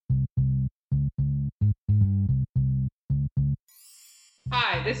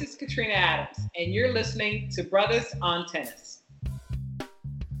Hi, this is Katrina Adams, and you're listening to Brothers on Tennis.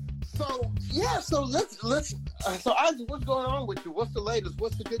 So let's. So Isaac, what's going on with you? What's the latest?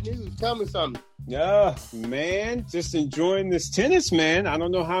 What's the good news? Tell me something. Yeah, man, just enjoying this tennis, man. I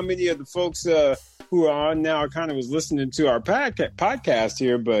don't know how many of the folks who are on now kind of was listening to our podcast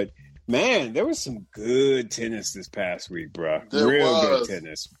here, but man, there was some good tennis this past week, bro. Good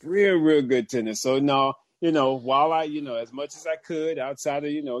tennis, real good tennis. So no, while I, as much as I could outside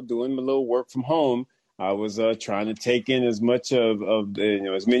of, doing my little work from home, I was trying to take in as much of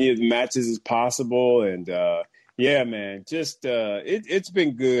as many of the matches as possible. And yeah, man, just it's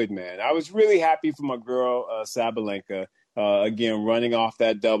been good, man. I was really happy for my girl, Sabalenka, again, running off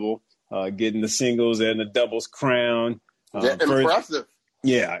that double, getting the singles and the doubles crown. Impressive.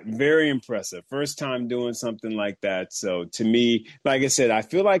 Yeah, very impressive. First time doing something like that. So to me, like I said, I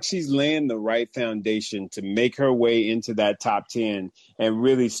feel like she's laying the right foundation to make her way into that top 10 and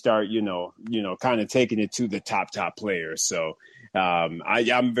really start, kind of taking it to the top players. So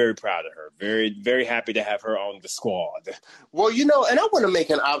I'm very proud of her. Very, very happy to have her on the squad. Well, and I want to make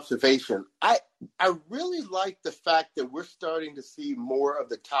an observation. I really like the fact that we're starting to see more of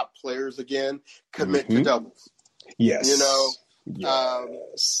the top players again commit to doubles. Yes.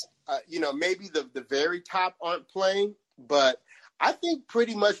 Yes. Maybe the very top aren't playing, but I think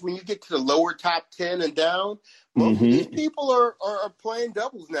pretty much when you get to the lower top 10 and down, most of these people are playing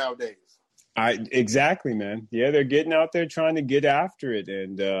doubles nowadays. Exactly, man. Yeah, they're getting out there trying to get after it,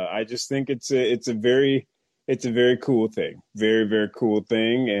 and I just think it's a very cool thing, very, very cool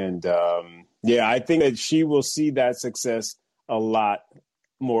thing, and I think that she will see that success a lot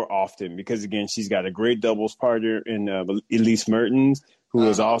more often because, again, she's got a great doubles partner in Elise Mertens, who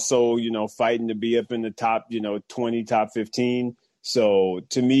is also, fighting to be up in the top, 20, top 15. So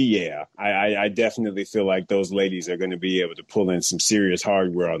to me, I definitely feel like those ladies are going to be able to pull in some serious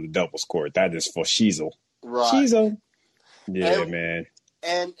hardware on the doubles court. That is for Sheezel. Right. Sheezel. Yeah, man.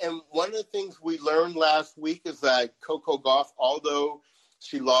 And one of the things we learned last week is that Coco Gauff, although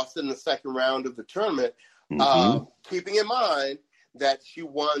she lost in the second round of the tournament, keeping in mind that she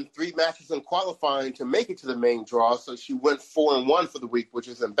won 3 matches in qualifying to make it to the main draw. So she went 4-1 for the week, which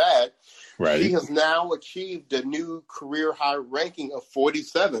isn't bad. Right. She has now achieved a new career high ranking of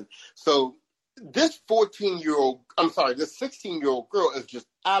 47. So this 16-year-old girl is just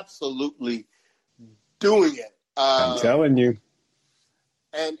absolutely doing it. I'm telling you.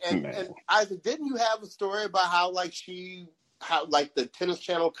 And Isaac, didn't you have a story about how the Tennis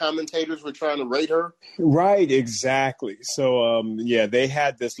Channel commentators were trying to rate her? Right, exactly. So, they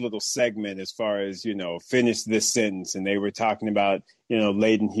had this little segment as far as, finish this sentence. And they were talking about,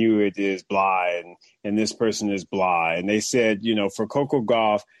 Leighton Hewitt is blah and this person is blah. And they said, for Coco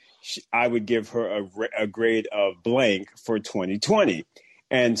Gauff, I would give her a grade of blank for 2020.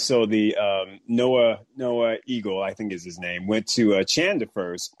 And so the Noah Eagle, I think is his name, went to Chanda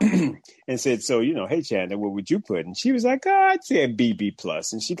first and said, so, hey, Chanda, what would you put? And she was like, I'd say a BB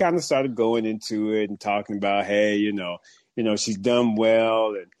plus. And she kind of started going into it and talking about, hey, she's done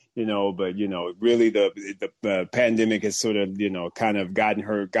well. And, but, really the pandemic has sort of, kind of gotten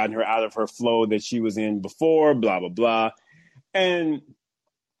her out of her flow that she was in before, blah, blah, blah. And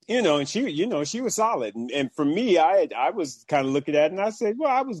and she was solid. And for me, I was kind of looking at it and I said, well,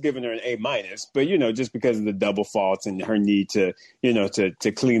 I was giving her an A-, but, just because of the double faults and her need to,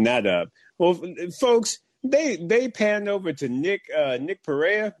 to clean that up. Well, folks, they panned over to Nick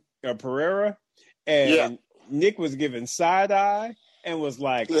Pereira, and Nick was giving side eye and was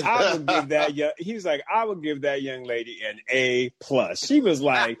like, I would give that young lady an A+. He was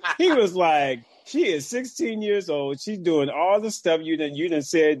like, she is 16 years old. She's doing all the stuff you done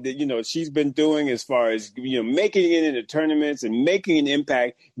said that, she's been doing as far as, making it into tournaments and making an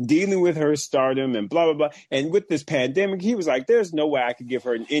impact, dealing with her stardom and blah, blah, blah. And with this pandemic, he was like, there's no way I could give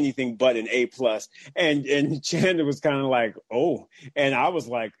her anything but an A+. And Chandler was kind of like, oh. And I was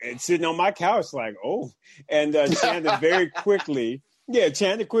like, sitting on my couch like, oh. And Chandler very quickly... Yeah,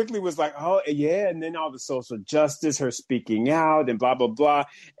 Chanda quickly was like, oh, yeah. And then all the social justice, her speaking out and blah, blah, blah.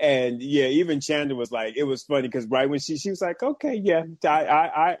 And yeah, even Chanda was like, it was funny because right when she was like, okay, yeah,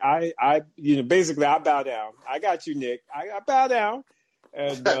 I basically I bow down. I got you, Nick. I bow down.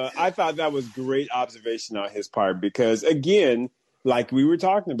 And I thought that was great observation on his part because, again, like we were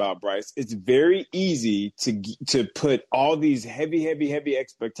talking about, Bryce, it's very easy to put all these heavy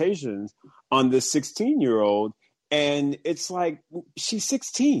expectations on the 16-year-old. And it's like, she's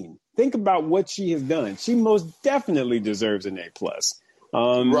 16. Think about what she has done. She most definitely deserves an A+.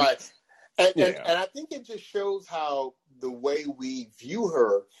 Right. And I think it just shows how the way we view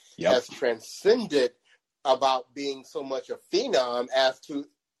her has transcended about being so much a phenom as to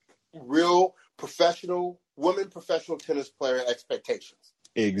real women professional tennis player expectations.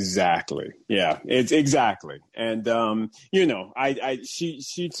 Exactly. Yeah, it's exactly. And,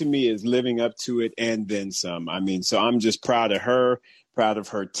 she to me is living up to it and then some. I mean, so I'm just proud of her, proud of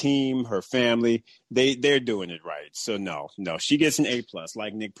her team, her family. They're doing it right. So no, she gets an A+,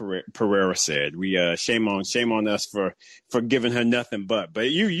 like Nick Pereira said. We, shame on us for giving her nothing but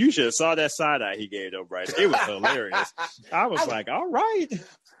you should have saw that side eye he gave though, Bryce. It was hilarious. I was like, all right.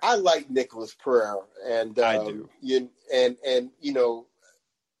 I like Nicholas Pereira, and I do.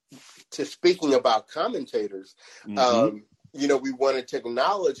 To speaking about commentators, we wanted to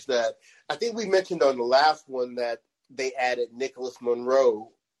acknowledge that I think we mentioned on the last one that they added Nicholas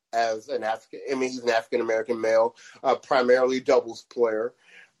Monroe as an he's an African-American male, primarily doubles player,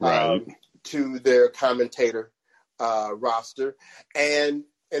 right, to their commentator roster. And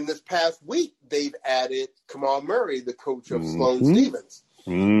in this past week, they've added Kamal Murray, the coach of Sloane Stephens,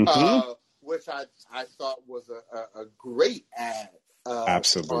 which I thought was a great add.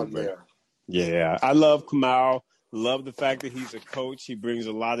 Absolutely. Yeah, I love Kamal. Love the fact that he's a coach. He brings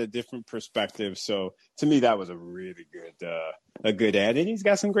a lot of different perspectives. So to me, that was a really good ad. And he's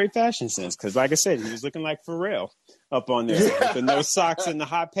got some great fashion sense because, like I said, he was looking like Pharrell up on there with the no socks and the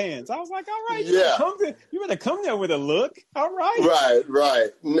hot pants. I was like, all right, you better come there with a look. All right. Right.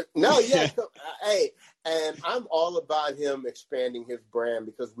 Hey, and I'm all about him expanding his brand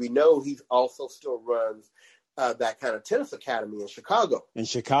because we know he also still runs that kind of tennis academy in Chicago.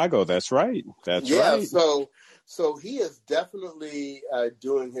 That's right. That's right. So he is definitely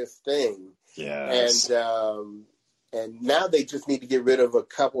doing his thing. Yes. And now they just need to get rid of a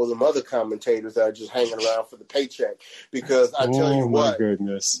couple of them other commentators that are just hanging around for the paycheck. Because I tell you what,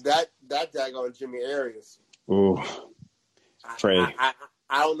 goodness. that daggone Jimmy Arias. Ooh. Pray.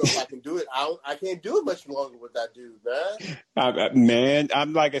 I don't know if I can do it. I can't do it much longer with that dude, man. Man,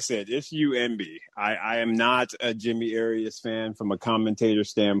 I'm like I said, it's you and me. I am not a Jimmy Arias fan from a commentator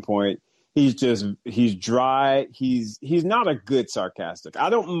standpoint. He's dry. He's not a good sarcastic. I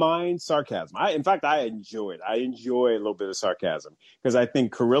don't mind sarcasm. In fact, I enjoy it. I enjoy a little bit of sarcasm because I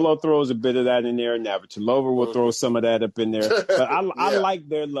think Carrillo throws a bit of that in there. Navratilova will throw some of that up in there. But I like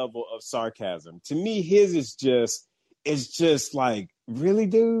their level of sarcasm. To me, his is just like, really,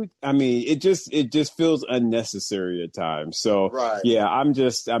 dude? I mean, it just feels unnecessary at times. So yeah, I'm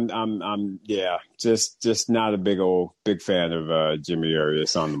just not a big fan of Jimmy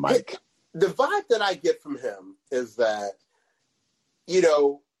Arias on the mic. The vibe that I get from him is that, he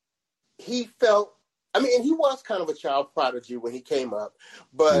felt, and he was kind of a child prodigy when he came up,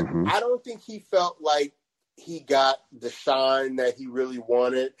 but I don't think he felt like he got the shine that he really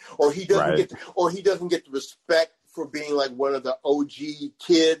wanted, or he doesn't get the respect for being like one of the OG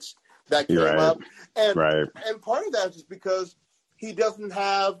kids that came up. And part of that is just because he doesn't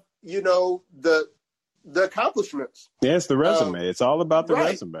have, the accomplishments. Yeah, it's the resume. It's all about the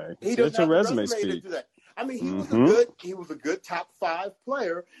resume. It's a resume speak. To do that. I mean, he was a good top 5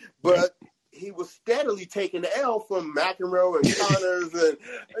 player, but he was steadily taking the L from McEnroe and Connors and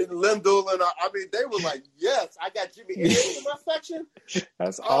Lindell, and they were like, "Yes, I got Jimmy Arias in my section."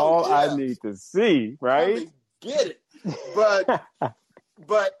 That's all I need to see, right? Get it, but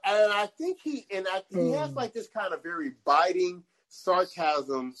and I think he has like this kind of very biting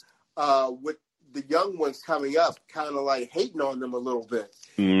sarcasm with the young ones coming up, kind of like hating on them a little bit,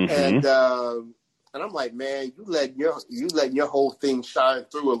 and I'm like, man, you letting your whole thing shine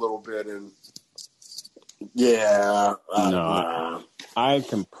through a little bit, and I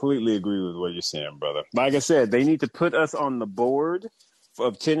completely agree with what you're saying, brother. Like I said, they need to put us on the board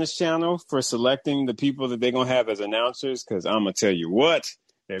of Tennis Channel for selecting the people that they're gonna have as announcers, because I'm gonna tell you what.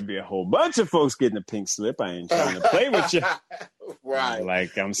 There'd be a whole bunch of folks getting a pink slip. I ain't trying to play with you. Right.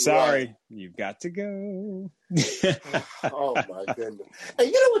 Like, I'm sorry. You've got to go. Oh, my goodness. And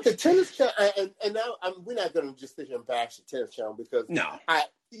you know what, the Tennis Channel, and now we're not going to just sit here and bash the Tennis Channel because,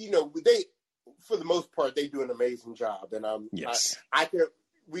 they, for the most part, they do an amazing job. And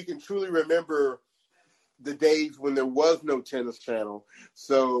we can truly remember the days when there was no Tennis Channel.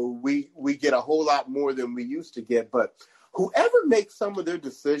 So we get a whole lot more than we used to get. But whoever makes some of their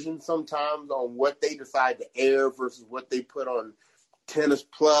decisions sometimes on what they decide to air versus what they put on Tennis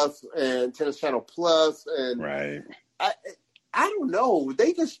Plus and Tennis Channel Plus, and I don't know.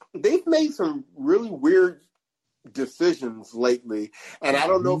 They've made some really weird decisions lately, and I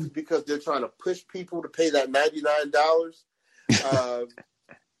don't know if it's because they're trying to push people to pay that $99.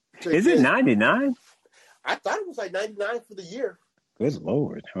 Is it $99? I thought it was like $99 for the year. Good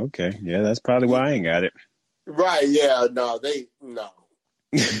Lord. Okay. Yeah, that's probably why I ain't got it. Right, yeah, no.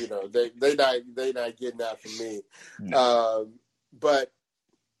 You know, they not getting that from me. No. But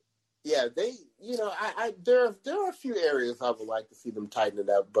yeah, there are a few areas I would like to see them tighten it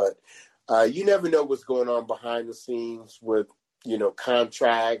up, but you never know what's going on behind the scenes with, you know,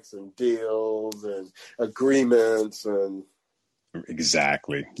 contracts and deals and agreements and.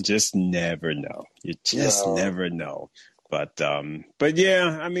 Exactly. Just never know. You just never know. But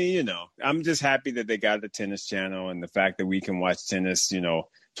yeah, I mean, you know, I'm just happy that they got the tennis channel and the fact that we can watch tennis, you know,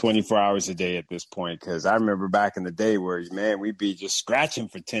 24 hours a day at this point. Because I remember back in the day where, man, we'd be just scratching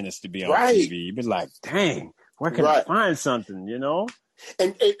for tennis to be on TV. You'd be like, dang, where can I find something, you know?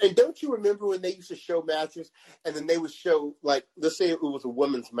 And don't you remember when they used to show matches and then they would show, like, let's say it was a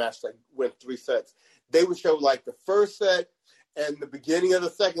women's match that went 3 sets. They would show, like, the first set and the beginning of the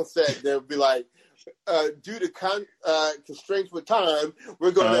second set. They would be like, due to constraints with time,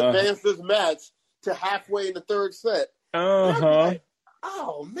 we're going to advance this match to halfway in the third set. Like,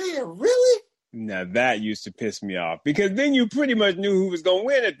 oh, man, really? Now, that used to piss me off because then you pretty much knew who was going to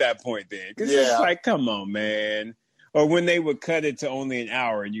win at that point then. Because it's like, come on, man. Or when they would cut it to only an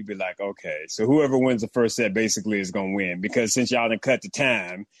hour and you'd be like, okay, so whoever wins the first set basically is going to win because since y'all done cut the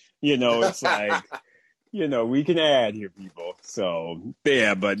time, you know, it's like... You know, we can add here, people. So,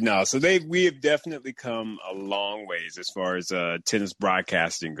 yeah, but no. So we have definitely come a long ways as far as tennis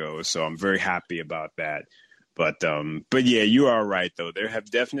broadcasting goes. So I'm very happy about that. But yeah, you are right, though. There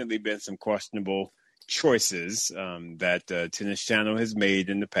have definitely been some questionable choices that Tennis Channel has made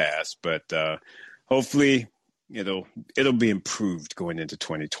in the past. But hopefully it'll be improved going into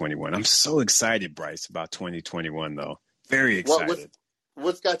 2021. I'm so excited, Bryce, about 2021, though. Very excited.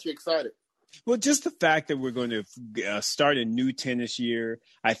 What's got you excited? Well, just the fact that we're going to start a new tennis year.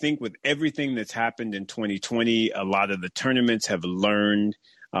 I think with everything that's happened in 2020, a lot of the tournaments have learned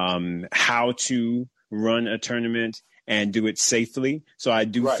how to run a tournament and do it safely. So I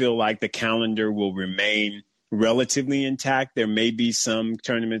do feel like the calendar will remain relatively intact. There may be some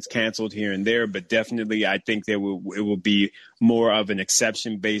tournaments canceled here and there, but definitely I think it will be more of an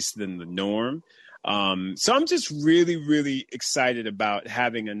exception based than the norm. So I'm just really, really excited about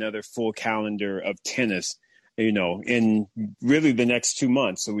having another full calendar of tennis, you know, in really the next 2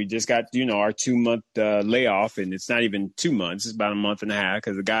 months. So we just got, you know, our 2-month layoff, and it's not even 2 months. It's about a month and a half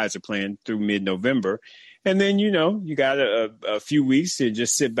because the guys are playing through mid-November. And then, you know, you got a few weeks to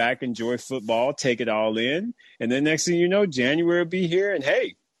just sit back, enjoy football, take it all in. And then next thing you know, January will be here and,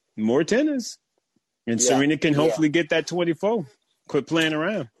 hey, more tennis. And Serena can hopefully get that 24. Quit playing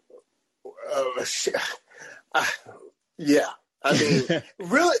around. Yeah. I mean,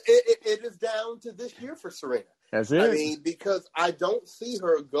 really, it is down to this year for Serena. That's it. I mean, because I don't see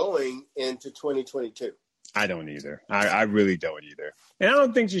her going into 2022. I don't either. I really don't either. And I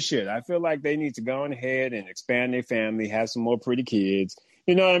don't think you should. I feel like they need to go on ahead and expand their family, have some more pretty kids.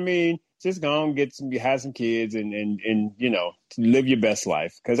 You know what I mean? Just go and have some kids and you know, live your best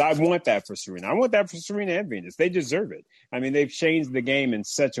life. Because I want that for Serena. I want that for Serena and Venus. They deserve it. I mean, they've changed the game in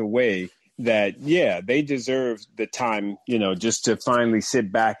such a way that, yeah, they deserve the time, you know, just to finally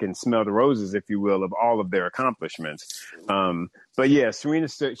sit back and smell the roses, if you will, of all of their accomplishments. But yeah, Serena,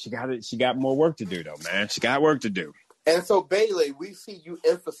 she got more work to do, though, man. She got work to do. And so, Bailey, we see you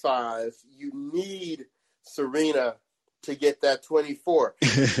emphasize you need Serena to get that 24.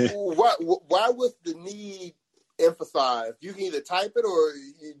 Why was the need emphasized? You can either type it or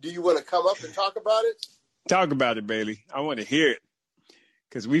do you want to come up and talk about it? Talk about it, Bailey. I want to hear it.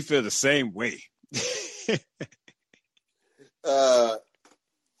 Because we feel the same way. Let's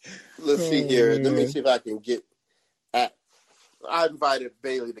see here. Let me see if I can get at. I invited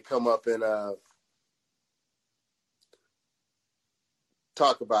Bailey to come up and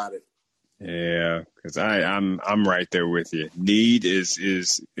talk about it. Yeah, because I'm right there with you. Need is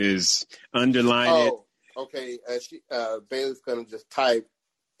underline it. Okay. Bailey's gonna just type.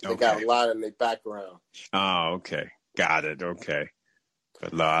 They got a lot in their background. Oh, okay. Got it. Okay.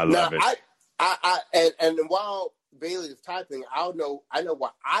 But no, I love it. And while Bailey is typing, I know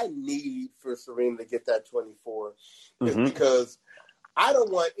what I need for Serena to get that 24 is because I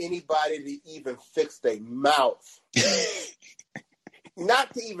don't want anybody to even fix their mouth.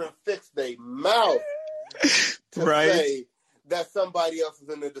 Not to even fix their mouth to say that somebody else is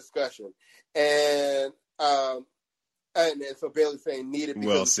in the discussion. And so Bailey's saying need it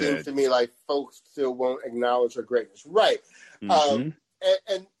because it seems to me like folks still won't acknowledge her greatness. Right. And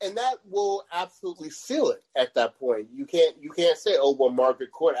that will absolutely seal it at that point. You can't say, oh, well,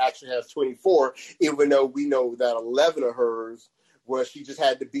 Margaret Court actually has 24, even though we know that 11 of hers where she just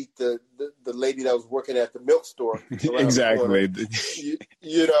had to beat the lady that was working at the milk store. Exactly.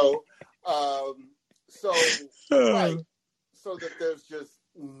 You know, so right. So that there's just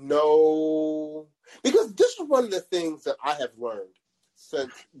No, because this is one of the things that I have learned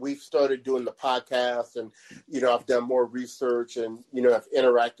since we've started doing the podcast, and I've done more research, and I've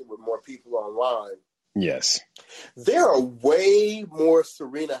interacted with more people online. Yes, there are way more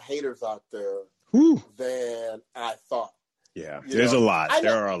Serena haters out there than I thought. Yeah, there's a lot.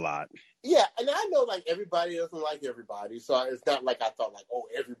 There are a lot. Yeah, and I know like everybody doesn't like everybody, so it's not like I thought like, oh,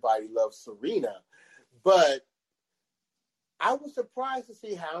 everybody loves Serena, but I was surprised to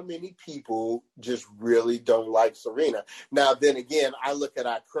see how many people just really don't like Serena. Now, then again, I look at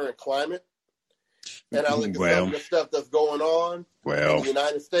our current climate, and I look at some of the stuff that's going on in the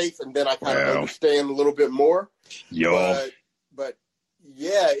United States, and then I kind of understand a little bit more. But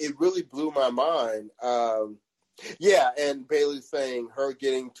yeah, it really blew my mind. Yeah, and Bailey's saying her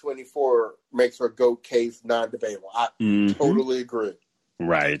getting 24 makes her GOAT case non-debatable. I totally agree.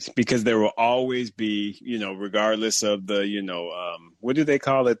 Right, because there will always be, regardless of the, what do they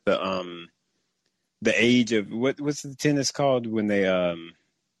call it? The age of what's the tennis called when they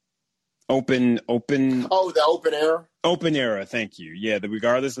open. Oh, the open era. Open era. Thank you. Yeah,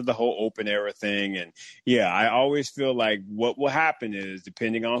 regardless of the whole open era thing, and yeah, I always feel like what will happen is,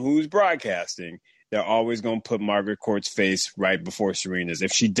 depending on who's broadcasting, they're always going to put Margaret Court's face right before Serena's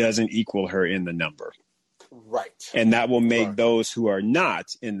if she doesn't equal her in the number. Right. And that will make those who are not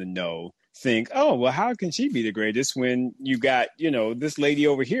in the know think, oh, well, how can she be the greatest when you got, this lady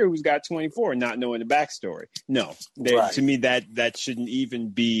over here who's got 24 not knowing the backstory? No, to me, that shouldn't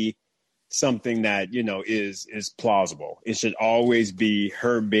even be something that, is plausible. It should always be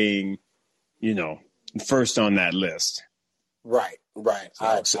her being, first on that list. Right.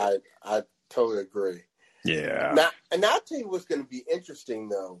 I totally agree. Yeah. Now, and I'll tell you what's going to be interesting,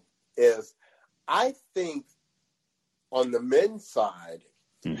 though, is I think on the men's side,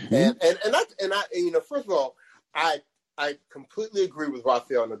 and I first of all, I completely agree with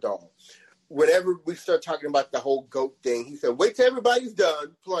Rafael Nadal. Whenever we start talking about the whole GOAT thing, he said, "Wait till everybody's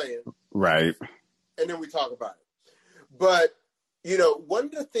done playing, right, and then we talk about it." But one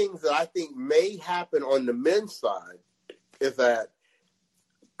of the things that I think may happen on the men's side is that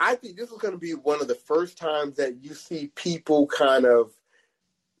I think this is going to be one of the first times that you see people kind of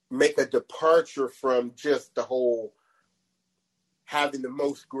make a departure from just the whole having the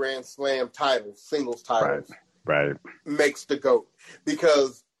most Grand Slam titles, singles titles, right, makes the GOAT.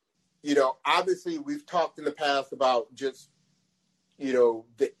 Because, obviously we've talked in the past about just,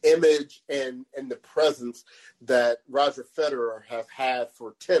 the image and the presence that Roger Federer has had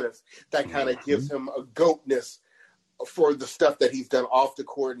for tennis that kind of gives him a GOATness for the stuff that he's done off the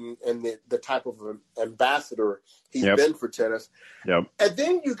court and the type of ambassador he's been for tennis. Yep. And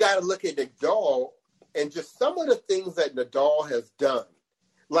then you got to look at Nadal and just some of the things that Nadal has done.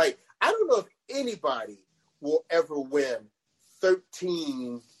 Like, I don't know if anybody will ever win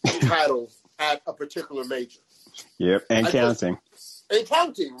 13 titles at a particular major. Yep, and counting. And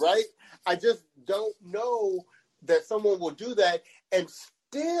counting, right? I just don't know that someone will do that and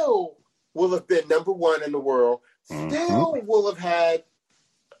still will have been number one in the world, still will have had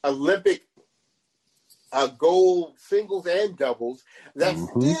Olympic gold singles and doubles, that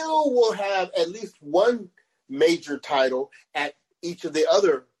still will have at least one major title at each of the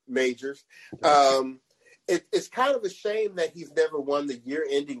other majors. It's kind of a shame that he's never won the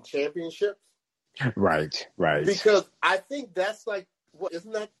year-ending championship. Right. Because I think that's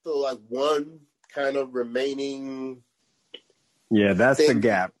isn't that the one kind of remaining? Yeah, that's the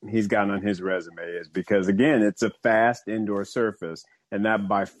gap he's got on his resume, is because, again, it's a fast indoor surface, and that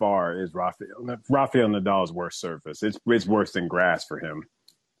by far is Rafael Nadal's worst surface. It's worse than grass for him.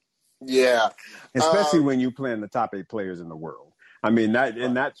 Yeah. Especially when you play in the top 8 players in the world. I mean,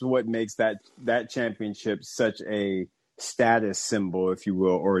 and that's what makes that championship such a status symbol, if you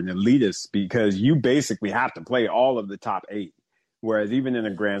will, or an elitist, because you basically have to play all of the top 8. Whereas even in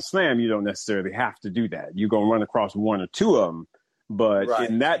a Grand Slam, you don't necessarily have to do that. You're going to run across one or two of them. But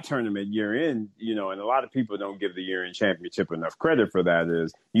in that tournament, year-end, and a lot of people don't give the year-end championship enough credit for that,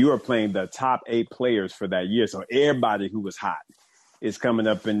 is you are playing the top 8 players for that year. So everybody who was hot is coming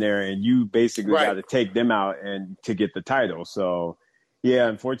up in there, and you basically got to take them out and to get the title. So, yeah,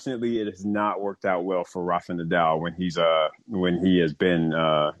 unfortunately, it has not worked out well for Rafa Nadal when he has been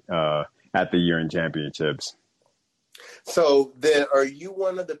at the year-end championships. So then, are you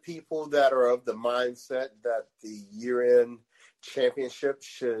one of the people that are of the mindset that the year-end championship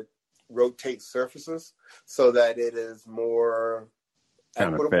should rotate surfaces so that it is more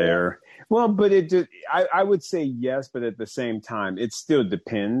kind of fair? Well, but I would say yes, but at the same time, it still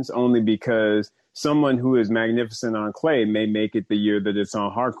depends, only because someone who is magnificent on clay may make it the year that it's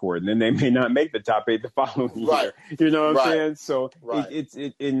on hardcourt, and then they may not make the top 8 the following year. You know what I'm saying? So it's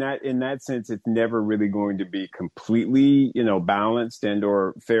in that sense, it's never really going to be completely, balanced and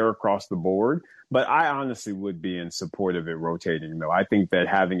or fair across the board. But I honestly would be in support of it rotating, though. I think that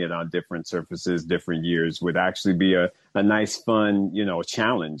having it on different surfaces, different years would actually be a nice, fun,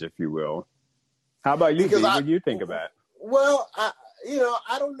 challenge, if you will. How about you, Dee? What do you think about it? Well, I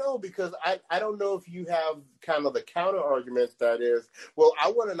don't know, because I don't know if you have kind of the counter argument that is, well,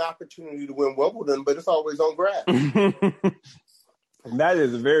 I want an opportunity to win Wimbledon, but it's always on grass. That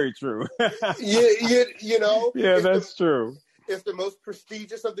is very true. Yeah, that's true. It's the most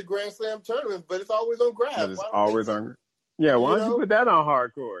prestigious of the Grand Slam tournaments, but it's always on grass. But it's always on. Yeah, why don't you put that on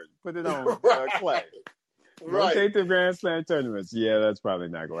hardcourt? Put it on clay. Rotate the Grand Slam tournaments. Yeah, that's probably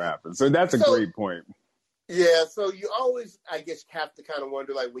not going to happen. So that's a great point. Yeah, so you always, I guess, have to kind of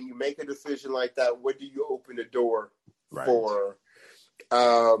wonder, like, when you make a decision like that, what do you open the door for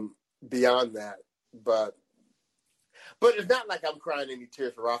beyond that? But it's not like I'm crying any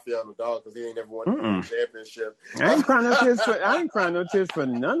tears for Rafael Nadal because he ain't never won the championship. I ain't crying no tears for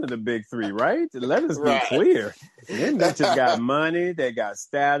none of the big three, right? Let us be clear. Them bitches got money, they got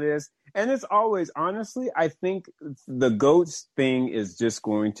status, and it's always, honestly, I think the GOATs thing is just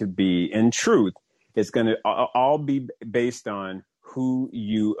going to be, in truth, it's going to all be based on who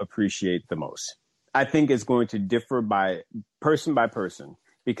you appreciate the most. I think it's going to differ by person,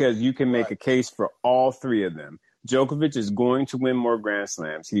 because you can make a case for all three of them. Djokovic is going to win more Grand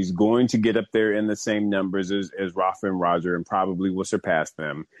Slams. He's going to get up there in the same numbers as Rafa and Roger, and probably will surpass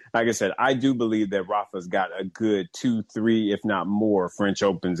them. Like I said, I do believe that Rafa's got a good 2, 3, if not more French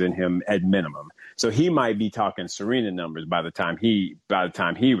Opens in him at minimum. So he might be talking Serena numbers by the time he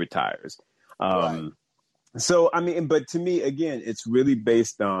retires. So, I mean, but to me, again, it's really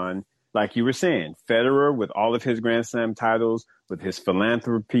based on, like you were saying, Federer with all of his Grand Slam titles, with his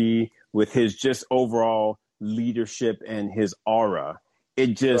philanthropy, with his just overall leadership and his aura.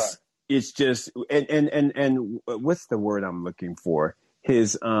 It's just, and what's the word I'm looking for?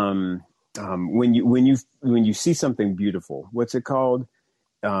 His, when you see something beautiful, what's it called?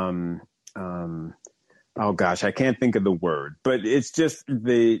 Oh gosh, I can't think of the word, but it's just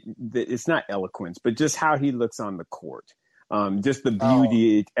it's not eloquence, but just how he looks on the court. Just the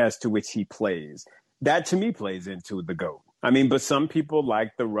beauty as to which he plays. That to me plays into the GOAT. I mean, but some people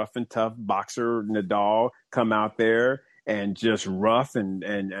like the rough and tough boxer Nadal come out there and just rough and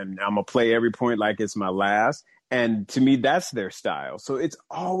I'm gonna play every point like it's my last. And to me, that's their style. So it's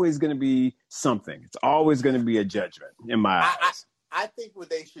always going to be something. It's always going to be a judgment in my eyes. I think what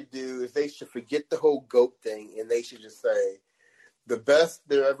they should do is they should forget the whole GOAT thing, and they should just say the best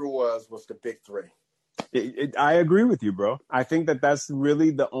there ever was the big three. I agree with you, bro. I think that's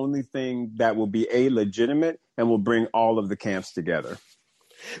really the only thing that will be legitimate and will bring all of the camps together.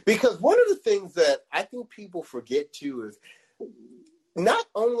 Because one of the things that I think people forget too is not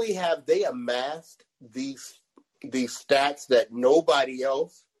only have they amassed these stats that nobody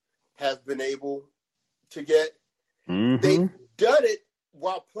else has been able to get, they've done it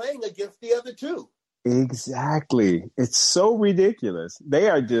while playing against the other two. Exactly. It's so ridiculous. They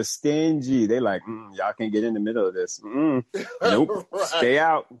are just stingy. They like, y'all can't get in the middle of this. Nope. Stay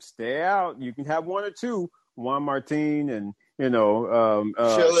out. You can have one or two. Juan Martin and,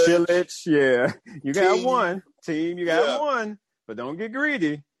 Cilic. Yeah. You can have one. Team, you can have one. But don't get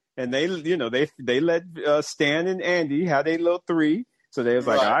greedy. And they let Stan and Andy have their little three. So they was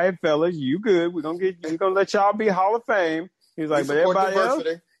like, all right, fellas, you good. We're gonna let y'all be Hall of Fame. He's like, but everybody else.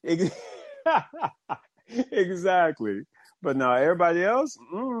 Exactly. But no, everybody else,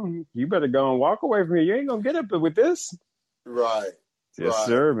 you better go and walk away from here. You ain't gonna get up with this. Right. Yes,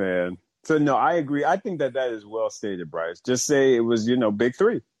 sir, man. So no, I agree. I think that is well stated, Bryce. Just say it was, big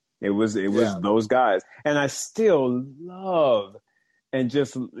three. It was those guys. And I still love and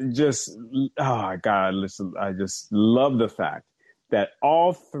just oh God, listen, I just love the fact that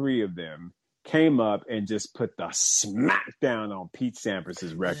all three of them came up and just put the smack down on Pete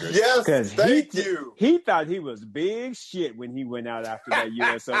Sampras's record. Yes, thank you. He thought he was big shit when he went out after that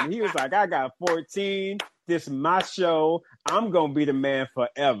US Open. He was like, I got 14. This is my show. I'm going to be the man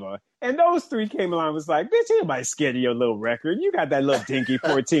forever. And those three came along and was like, bitch, anybody scared of your little record? You got that little dinky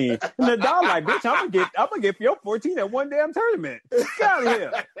 14. And Nadal like, bitch, I'm gonna get your 14 at one damn tournament. Get out of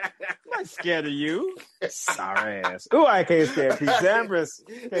here. I'm not scared of you. Sorry ass. Ooh, I can't stand Pete Sampras.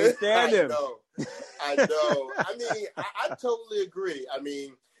 Can't stand him. I know. I mean, I totally agree. I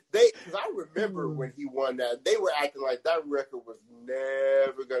mean, because I remember when he won that, they were acting like that record was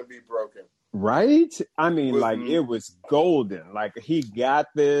never going going to be broken. Right? I mean, like, it was golden. Like, he got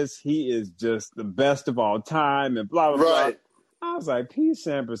this. He is just the best of all time and blah, blah, blah. I was like, Pete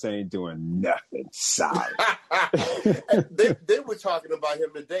Sampras ain't doing nothing solid. they were talking about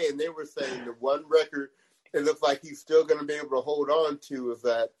him today, and they were saying the one record it looks like he's still going to be able to hold on to is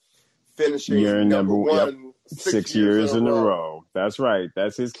that finishing year number one, yep. 6 years in a row. That's right.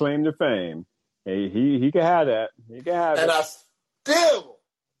 That's his claim to fame. Hey, he can have that. He can have it. And I still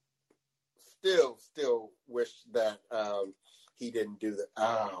wish that he didn't do that.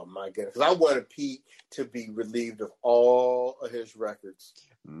 Oh, my goodness. Because I wanted Pete to be relieved of all of his records.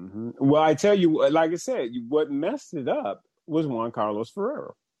 Mm-hmm. Well, I tell you, like I said, what messed it up was Juan Carlos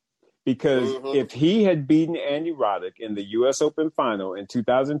Ferrero. Because if he had beaten Andy Roddick in the U.S. Open final in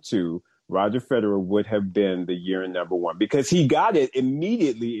 2002, Roger Federer would have been the year number one. Because he got it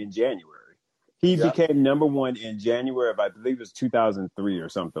immediately in January. He became number one in January of, I believe it was 2003 or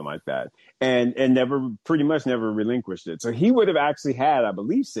something like that. And pretty much never relinquished it. So he would have actually had, I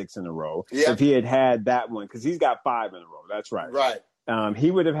believe, 6 in a row if he had that one. Because he's got 5 in a row. That's right. Right.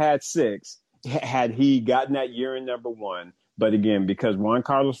 He would have had 6 had he gotten that year in number one. But again, because Juan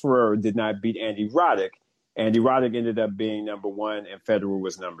Carlos Ferrero did not beat Andy Roddick ended up being number one and Federer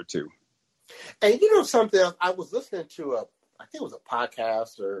was number 2. And you know something else? I was listening to I think it was a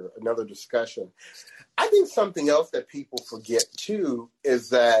podcast or another discussion. I think something else that people forget too is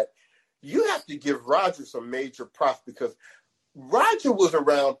that you have to give Roger some major props because Roger was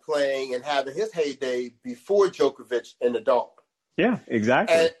around playing and having his heyday before Djokovic and Nadal. Yeah,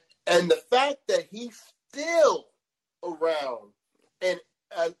 exactly. And the fact that he's still around and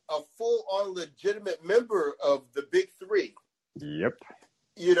a full-on legitimate member of the Big Three. Yep.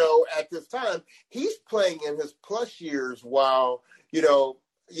 You know, at this time, he's playing in his plus years while, you know,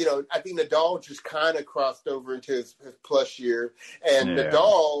 I think Nadal just kind of crossed over into his plus year. And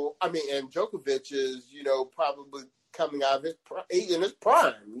Nadal, and Djokovic is, probably coming out of in his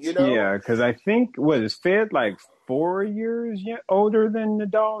prime, Yeah, because I think, is Fed like 4 years older than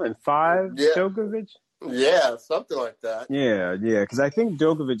Nadal and 5 Djokovic? Yeah, something like that. Yeah, because I think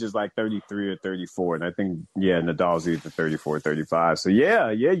Djokovic is like 33 or 34, and I think, Nadal's either 34 or 35. So,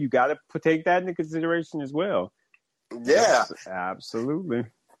 you got to take that into consideration as well. Yeah. Absolutely.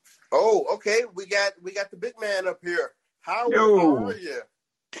 Oh, okay. We got the big man up here. Howard, how are you?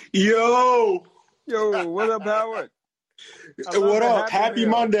 Yo, what up, Howard? What up? Happy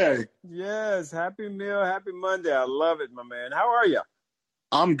Monday. Yes, happy Monday. I love it, my man. How are you?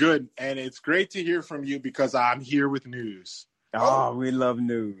 I'm good, and it's great to hear from you because I'm here with news. Oh, we love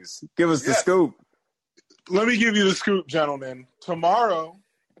news. Give us the scoop. Let me give you the scoop, gentlemen. Tonight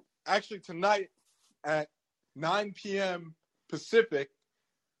at 9 p.m. Pacific,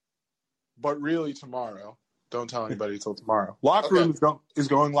 but really tomorrow. Don't tell anybody until tomorrow. Locker Room is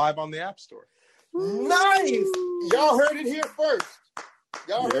going live on the App Store. Nice! Y'all heard it here first.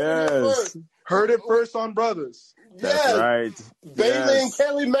 Heard it first on Brothers. That's right. Bailey and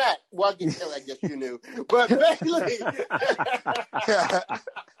Kelly Mack. Well, I guess you knew. But Bailey.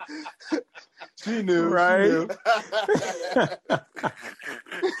 She knew. Right? She knew.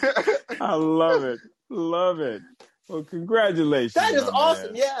 I love it. Well, congratulations. That is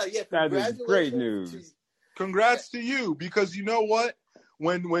awesome. Man. Yeah. That is great news. Congrats to you, because you know what?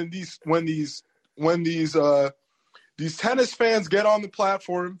 When these tennis fans get on the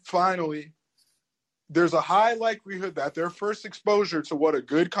platform, finally, there's a high likelihood that their first exposure to what a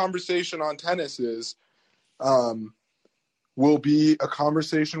good conversation on tennis is will be a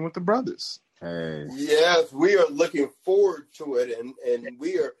conversation with the brothers. Hey. Yes, we are looking forward to it, and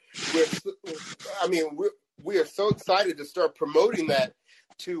we are so excited to start promoting that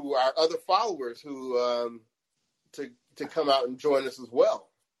to our other followers who to come out and join us as well.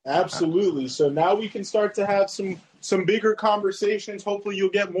 Absolutely. So now we can start to have some bigger conversations. Hopefully you'll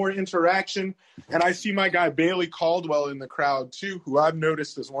get more interaction. And I see my guy Bailey Caldwell in the crowd too, who I've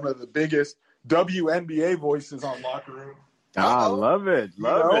noticed is one of the biggest WNBA voices on Locker Room. I love it.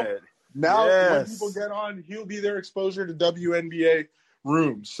 It. Now when people get on, he'll be their exposure to WNBA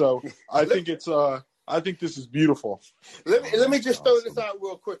rooms. So I think this is beautiful. Let me just throw this out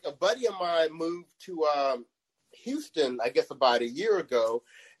real quick. A buddy of mine moved to Houston, I guess about a year ago,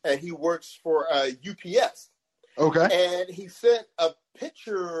 and he works for UPS. Okay. And he sent a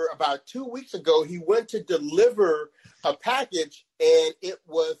picture about 2 weeks ago. He went to deliver a package, and it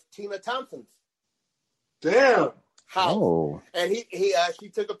was Tina Thompson's. Damn. House. Oh. And he actually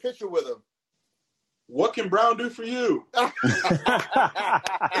took a picture with him. What can Brown do for you? Yeah.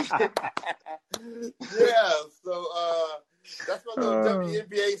 So that's my little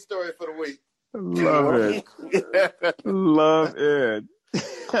WNBA story for the week. Love it. Love it.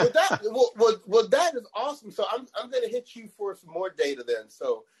 That is awesome. So I'm going to hit you for some more data then.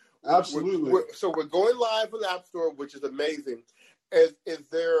 So absolutely. We're going live with the App Store, which is amazing. Is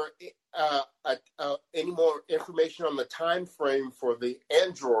there any more information on the time frame for the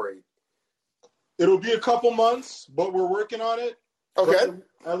Android? It'll be a couple months, but we're working on it. Okay.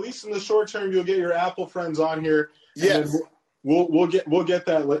 But at least in the short term, you'll get your Apple friends on here. Yes. We'll get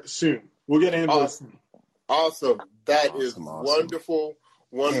that soon. We'll get Android soon. Awesome. That is wonderful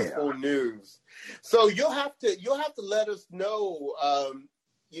news. So you'll have to let us know,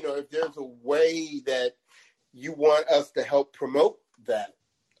 if there's a way that you want us to help promote that.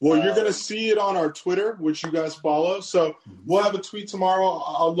 Well, you're going to see it on our Twitter, which you guys follow. So we'll have a tweet tomorrow.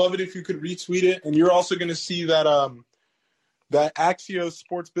 I'll love it if you could retweet it. And you're also going to see that that Axios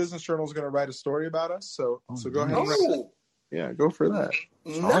Sports Business Journal is going to write a story about us. So go ahead and write it. Yeah, go for that.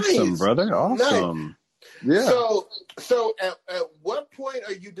 Nice. Awesome, brother. Awesome. Nice. Yeah. So at what point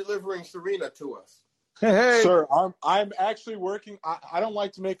are you delivering Serena to us? Hey. Sir, I'm actually working. I don't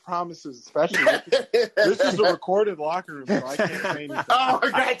like to make promises, especially this is a recorded locker room, so I can't say anything. Oh,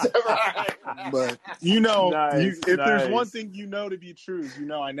 gotcha, right. But Nice, if there's one thing to be true, is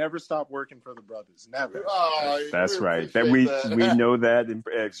I never stop working for the brothers. Never. Oh, that's right. That we know that.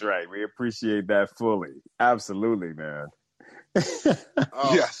 That's right. We appreciate that fully. Absolutely, man.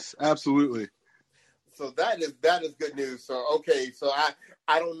 Yes, absolutely. So that is good news. So okay, so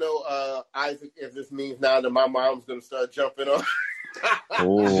I don't know, Isaac, if this means now that my mom's gonna start jumping on.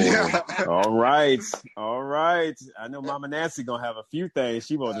 Oh, all right. I know Mama Nancy gonna have a few things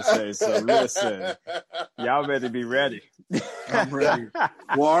she want to say. So listen, y'all better be ready. I'm ready.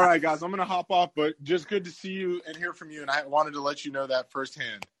 Well, all right, guys, I'm gonna hop off, but just good to see you and hear from you. And I wanted to let you know that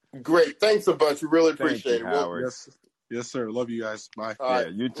firsthand. Great, thanks a bunch. We really appreciate it. Howard. Yes, sir. Love you guys. Bye. All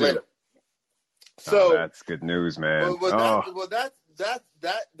right, you too. Later. So that's good news, man. That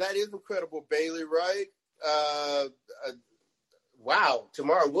is incredible, Bailey. Right? Wow.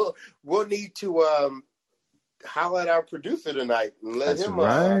 Tomorrow we'll need to holler at our producer tonight and let him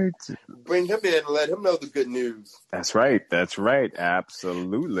bring him in and let him know the good news. That's right.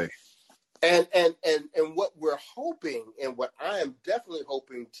 Absolutely. And what we're hoping, and what I am definitely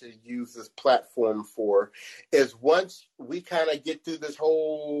hoping to use this platform for, is once we kind of get through this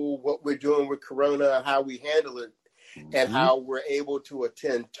whole what we're doing with Corona, how we handle it, and how we're able to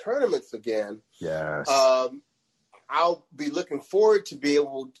attend tournaments again. Yes. I'll be looking forward to be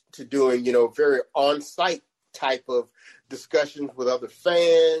able to doing, very on-site type of discussions with other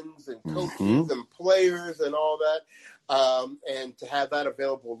fans and coaches and players and all that. And to have that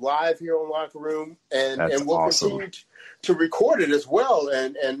available live here on Locker Room, and we'll continue to record it as well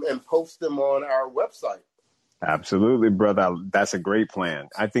and post them on our website. Absolutely, brother. That's a great plan.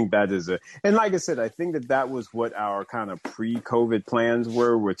 I think that is and like I said, I think that was what our kind of pre-COVID plans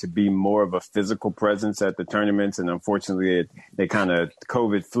were to be more of a physical presence at the tournaments. And unfortunately, they kind of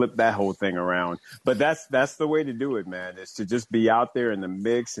COVID flipped that whole thing around. But that's the way to do it, man, is to just be out there in the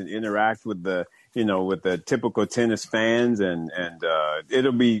mix and interact with the typical tennis fans. And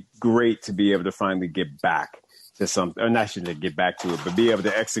it'll be great to be able to finally get back to something, or not shouldn't get back to it, but be able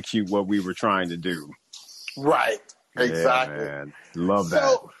to execute what we were trying to do. Right. Exactly. Yeah, man. Love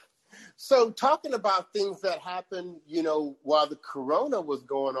that. So talking about things that happened, while the Corona was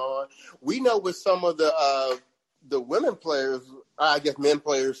going on, we know with some of the women players, I guess men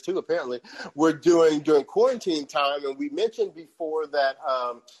players too, apparently, were doing during quarantine time. And we mentioned before that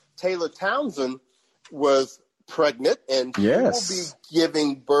Taylor Townsend was pregnant, and she will be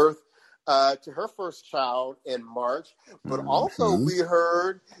giving birth to her first child in March. But also we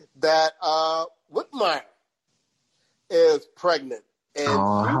heard that Whitmire is pregnant, and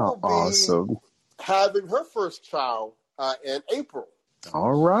she will be having her first child in April.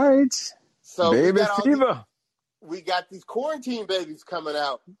 All right. So baby fever. We got these quarantine babies coming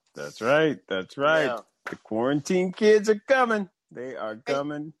out. That's right. Yeah. The quarantine kids are coming. They are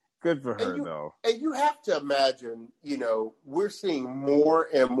coming. Good for her, though. And you have to imagine, we're seeing more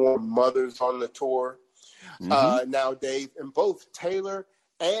and more mothers on the tour nowadays, and both Taylor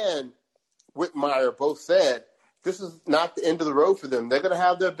and Whitmire both said this is not the end of the road for them. They're going to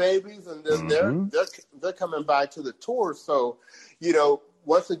have their babies, and then they're coming by to the tour. So,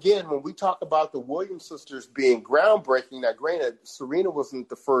 once again, when we talk about the Williams sisters being groundbreaking, now granted, Serena wasn't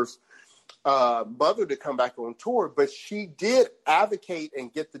the first mother to come back on tour, but she did advocate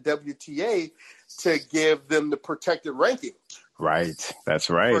and get the WTA to give them the protected ranking. Right. That's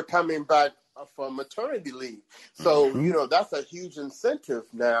right. For coming back from maternity leave. So, that's a huge incentive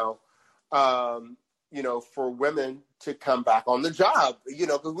now. for women to come back on the job,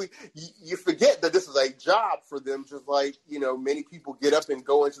 because you forget that this is a job for them, just like, many people get up and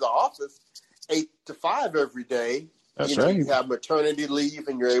go into the office 8 to 5 every day. That's right. You have maternity leave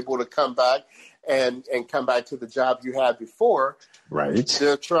and you're able to come back and come back to the job you had before. Right.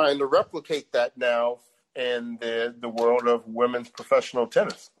 They're trying to replicate that now in the world of women's professional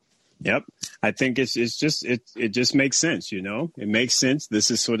tennis. Yep. I think it just makes sense, It makes sense.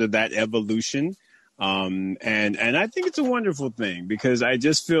 This is sort of that evolution. And I think it's a wonderful thing because I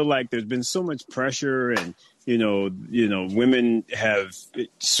just feel like there's been so much pressure and, women have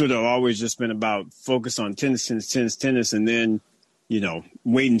sort of always just been about focus on tennis, and then,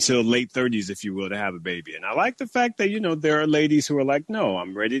 wait until late 30s, if you will, to have a baby. And I like the fact that, there are ladies who are like, no,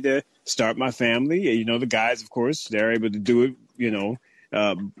 I'm ready to start my family. The guys, of course, they're able to do it,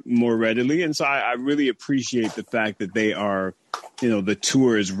 more readily. And so I really appreciate the fact that they are, the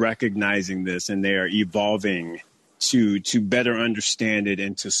tour is recognizing this and they are evolving to better understand it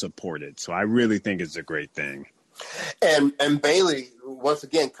and to support it. So I really think it's a great thing. And Bailey, once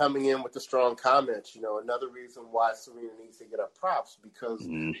again, coming in with the strong comments, another reason why Serena needs to get her props, because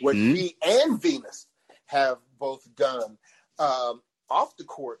what she and Venus have both done off the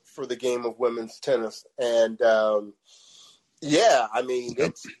court for the game of women's tennis. And yeah, I mean,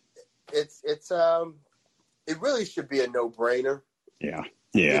 it really should be a no-brainer. Yeah.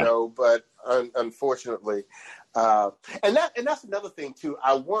 Yeah. But unfortunately, and that's another thing too.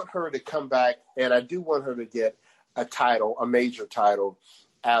 I want her to come back, and I do want her to get a major title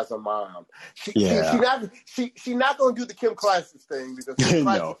as a mom. She's not going to do the Kim Clijsters thing, because Kim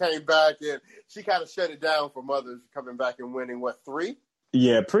Clijsters came back and she kind of shut it down for mothers coming back and winning 3?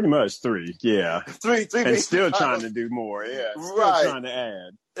 Yeah, pretty much 3. Yeah, three, and still trying to do more. Yeah, still trying to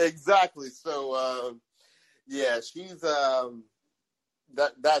add. Exactly. So, she's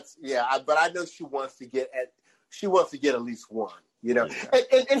that's but I know she wants to get at least one. Yeah.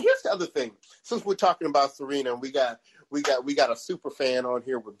 And here's the other thing. Since we're talking about Serena, and we got a super fan on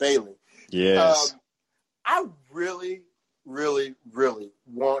here with Bailey. Yes. I really, really, really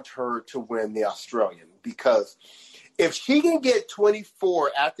want her to win the Australian, because if she can get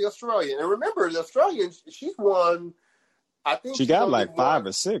 24 at the Australian, and remember the Australian, she's won. I think she got like 5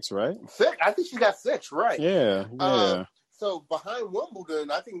 or 6, right? 6. I think she got 6, right? Yeah. So behind Wimbledon,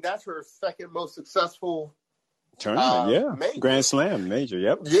 I think that's her second most successful tournament. Major. Grand Slam major.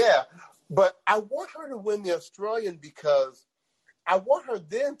 Yep. Yeah, but I want her to win the Australian because I want her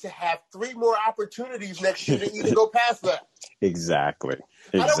then to have 3 more opportunities next year to even go past that. Exactly.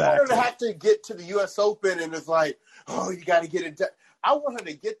 I don't want her to have to get to the U.S. Open and it's like, oh, you got to get it done. I want her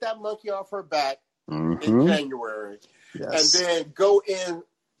to get that monkey off her back in January, and then go in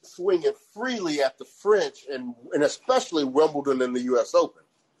swinging freely at the French and especially Wimbledon and the U.S. Open.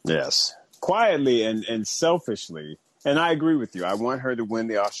 Yes, quietly and selfishly. And I agree with you. I want her to win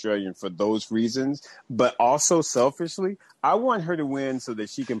the Australian for those reasons, but also selfishly, I want her to win so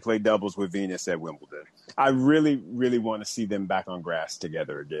that she can play doubles with Venus at Wimbledon. I really, really want to see them back on grass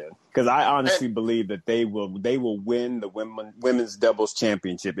together again, because I honestly believe that they will win the women's doubles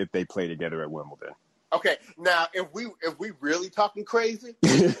championship if they play together at Wimbledon. Okay, now if we really talking crazy,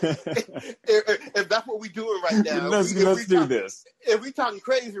 if that's what we're doing right now, let's do this. If we talking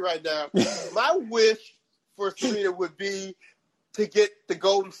crazy right now, my wish for Serena would be to get the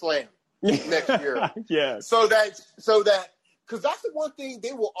Golden Slam next year. Yes. So that because that's the one thing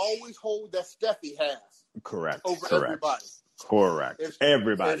they will always hold that Steffi has. Correct. Over everybody. Correct.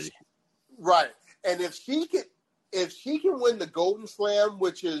 Everybody. Right. And if she can win the Golden Slam,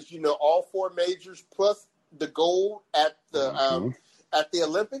 which is, all 4 majors plus the gold at the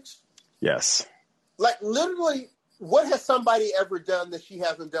Olympics. Yes. Like literally, what has somebody ever done that she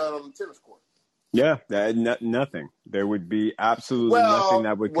hasn't done on the tennis court? Yeah, nothing. There would be absolutely nothing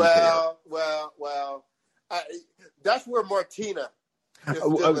that would compare. Well. That's where Martina is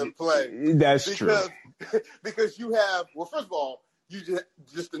still in play. That's true. Because you have, first of all,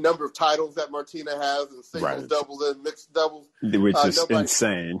 just the number of titles that Martina has in singles, doubles, and mixed doubles. Which is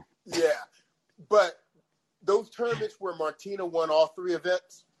insane. Yeah. But those tournaments where Martina won all 3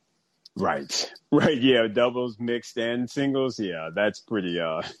 events. Right. Yeah, doubles, mixed, and singles. Yeah, that's pretty...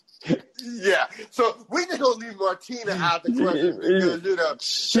 Yeah, so we just gonna leave Martina out of the question because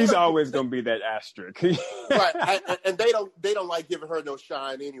she's always gonna be that asterisk, right? And they don't like giving her no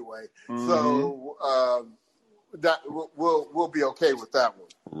shine anyway. So that we'll be okay with that one.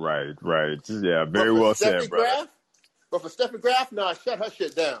 Right. Yeah, very well said, brother. But for Steffi Graf, shut her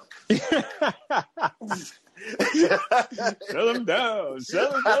shit down. Shut them down.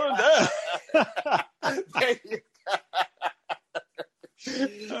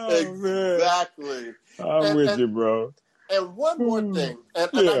 Exactly. I'm with you, bro. And one more thing, and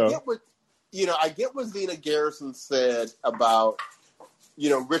I get what Zena Garrison said about,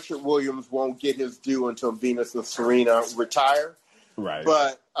 Richard Williams won't get his due until Venus and Serena retire. Right.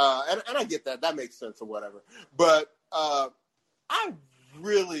 But and I get that. That makes sense or whatever. But I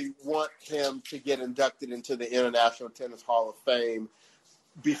really want him to get inducted into the International Tennis Hall of Fame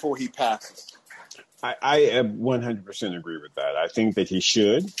before he passes. I 100% agree with that. I think that he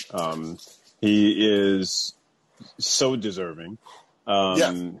should. He is so deserving,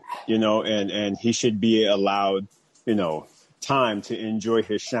 and he should be allowed, time to enjoy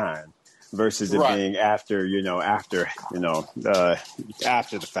his shine versus it being after the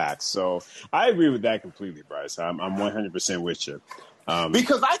fact. So I agree with that completely, Bryce. I'm 100% with you.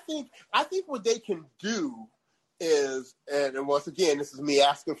 Because I think what they can do is, and once again, this is me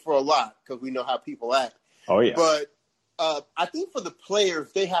asking for a lot because we know how people act. Oh yeah. But I think for the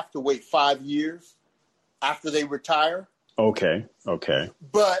players, they have to wait 5 years after they retire. Okay.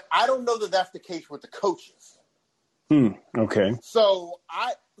 But I don't know that that's the case with the coaches. Okay. So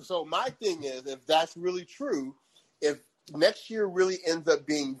my thing is, if that's really true, if next year really ends up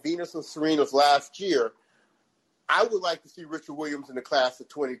being Venus and Serena's last year, I would like to see Richard Williams in the class of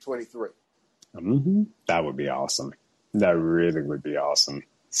 2023. That would be awesome. That really would be awesome.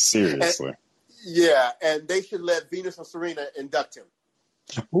 Seriously. And they should let Venus and Serena induct him.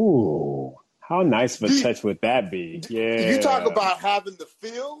 Ooh, how nice of a touch would that be? Yeah. You talk about having the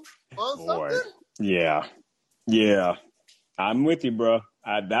feel on something? Yeah. I'm with you, bro.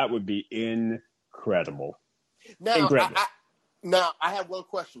 That would be incredible. Now, I have one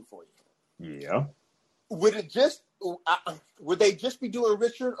question for you. Yeah. Would they just be doing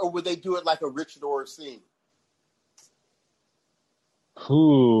Richard, or would they do it like a Richard or a scene?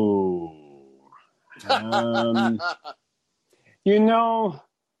 Ooh.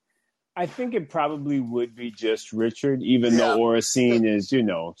 I think it probably would be just Richard, even though Oracene is,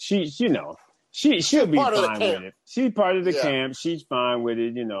 she'll be fine with it. She's part of the camp. She's fine with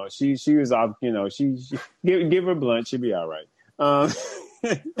it. She was off. She give her blunt. She'll be all right.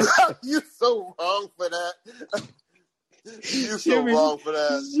 You're so wrong for that. You're so wrong for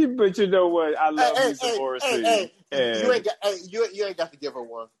that. But you know what? I love me some Oracene. You ain't got to give her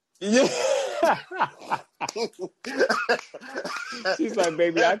one. Yeah. She's like,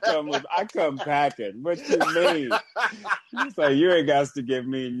 baby, I come packing. What you mean? She's like, you ain't got to give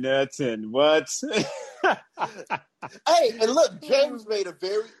me nothing. What? Hey, and look, James made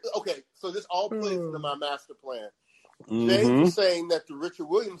so this all plays into my master plan. James was saying that the Richard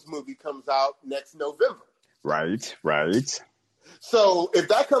Williams movie comes out next November. Right. So if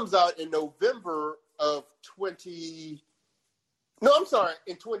that comes out in November of in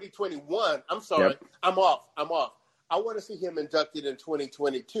 2021. I'm sorry. Yep. I'm off. I want to see him inducted in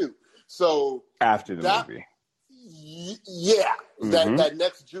 2022. So after the movie. That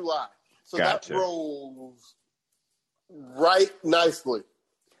next July. So gotcha. That rolls right nicely.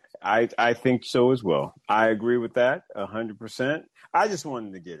 I think so as well. I agree with that 100%. I just want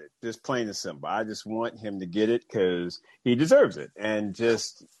him to get it. Just plain and simple. I just want him to get it because he deserves it. And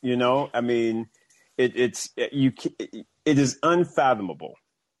just, it is unfathomable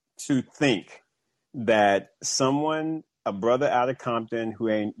to think that a brother out of Compton who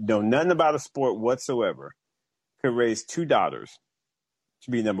ain't know nothing about a sport whatsoever, could raise two daughters to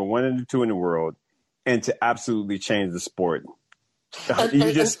be number 1 and number 2 in the world and to absolutely change the sport.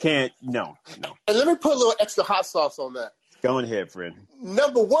 You just can't. No. And let me put a little extra hot sauce on that. Go ahead, friend.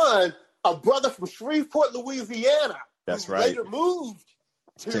 Number 1, a brother from Shreveport, Louisiana. That's who right. Later moved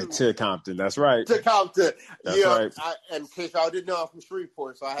to Compton. That's right. To Compton. That's right. And in case y'all didn't know, I'm from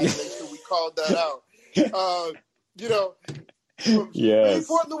Shreveport, so I had to make sure we called that out. From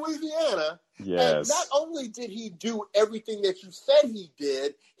Shreveport, Louisiana. Yes. And not only did he do everything that you said he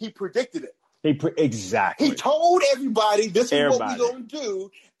did, he predicted it. Exactly. He told everybody this is what we're going to do,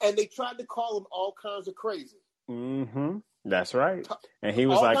 and they tried to call him all kinds of crazy. Mm-hmm. That's right. And he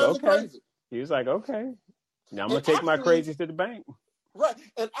was like, okay. He was like, okay. Now I'm going to take my crazy to the bank. Right.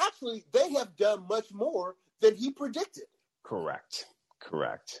 And actually, they have done much more than he predicted. Correct.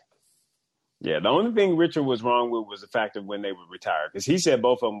 Yeah, the only thing Richard was wrong with was the fact of when they would retire, because he said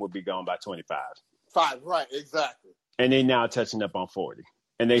both of them would be gone by 25. Right, exactly. And they now touching up on 40.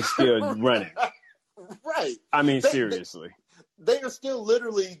 And they still running. Right. I mean, seriously. They are still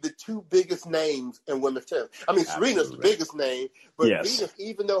literally the 2 biggest names in women's tennis. I mean, Serena's the biggest name, but Venus,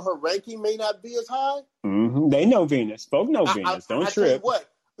 even though her ranking may not be as high. Mm-hmm. They know Venus. Folks know Venus. Don't trip. Let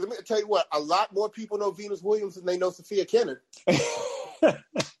me tell you what. A lot more people know Venus Williams than they know Sophia Kenin. Am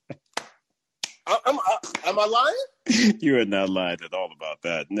I lying? You are not lying at all about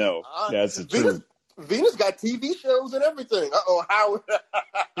that. No, that's the truth. Venus got TV shows and everything. Howard.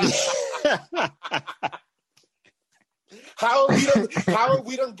 Howard,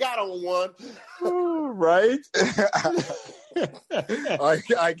 we done got on one. Right?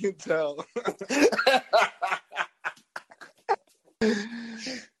 I can tell.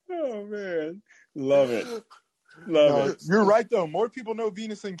 Oh, man. Love it. Love it. You're right, though. More people know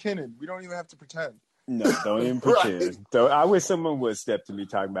Venus than Kenan. We don't even have to pretend. No, don't even pretend. Right. So I wish someone would step to me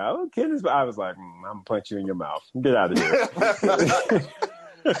talking about, oh, Kenan. I was like, I'm going to punch you in your mouth. Get out of here.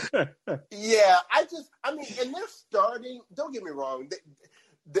 Yeah, and they're starting. Don't get me wrong.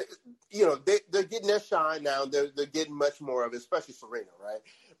 They're getting their shine now. They're getting much more of it, especially Serena, right?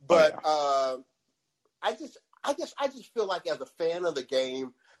 But I just feel like as a fan of the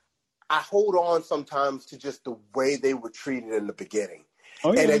game, I hold on sometimes to just the way they were treated in the beginning.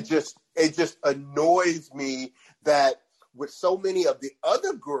 Oh, yeah. And it just annoys me that with so many of the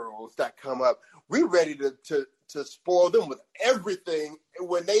other girls that come up, we're ready to spoil them with everything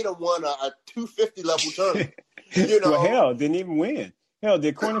when they done won a 250 level tournament. Well, hell, didn't even win. Hell,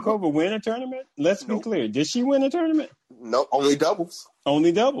 did Kournikova win a tournament? Let's be clear. Did she win a tournament? No, only doubles.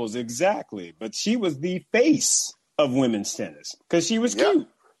 Only doubles, exactly. But she was the face of women's tennis because she was cute.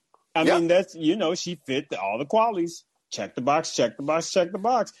 I mean, that's, she fit all the qualities. Check the box, check the box, check the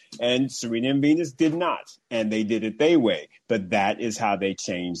box. And Serena and Venus did not. And they did it their way. But that is how they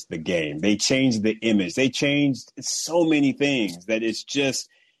changed the game. They changed the image. They changed so many things that it's just,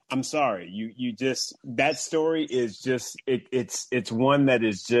 I'm sorry. You just, that story is just, it's one that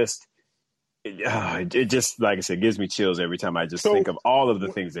is just, it just, like I said, gives me chills every time I just think of all of the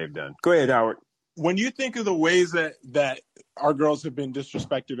things they've done. Go ahead, Howard. When you think of the ways that our girls have been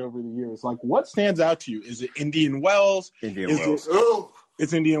disrespected over the years, like what stands out to you? Is it Indian Wells?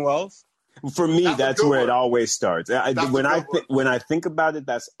 It's Indian Wells? For me, that's where it always starts. When I think about it,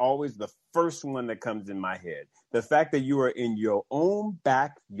 that's always the first one that comes in my head. The fact that you are in your own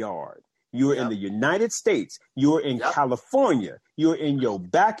backyard. You are in the United States. You are in California. You are in your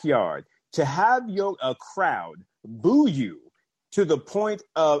backyard. To have a crowd boo you to the point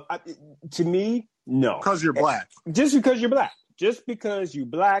of, to me, no. Because you're black. Just because you're black. Just because you're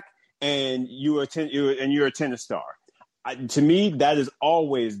black and you're a tennis star. To me, that is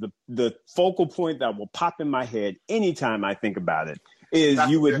always the focal point that will pop in my head anytime I think about it, is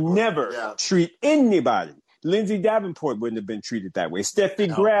you would never treat anybody. Lindsay Davenport wouldn't have been treated that way.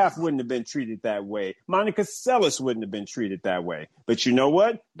 Steffi Graf wouldn't have been treated that way. Monica Seles wouldn't have been treated that way. But you know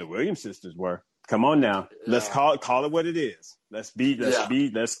what? The Williams sisters were. Come on now. Let's call it what it is. Let's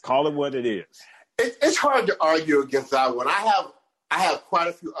call it what it is. It's hard to argue against that one. I have quite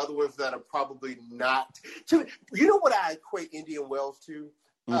a few other ones that are probably not. You know what I equate Indian Wells to?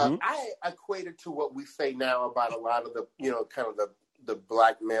 I equate it to what we say now about a lot of the, kind of the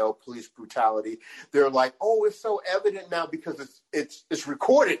black male police brutality. They're like, oh, it's so evident now because it's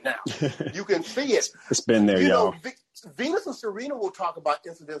recorded now. You can see it. It's been there, y'all. Venus and Serena will talk about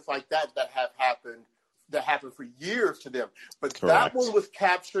incidents like that have happened for years to them. But that one was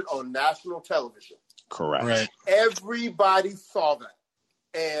captured on national television. Correct. Right. Everybody saw that.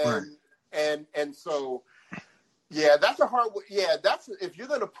 And so, that's a hard one. Yeah, that's if you're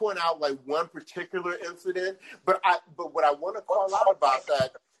going to point out like one particular incident. But what I want to call out about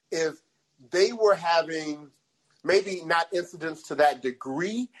that is they were having maybe not incidents to that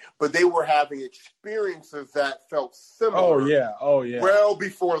degree, but they were having experiences that felt similar. Oh yeah. Well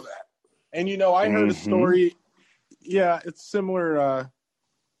before that. And I heard a story. Yeah, it's similar.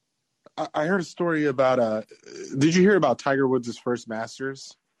 I heard a story about. Did you hear about Tiger Woods' first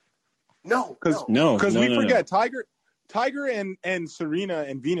Masters? No, because we forget Tiger and Serena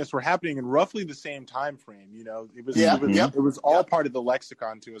and Venus were happening in roughly the same time frame. It was all part of the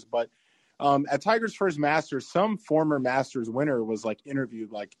lexicon to us. But at Tiger's first Masters, some former Masters winner was like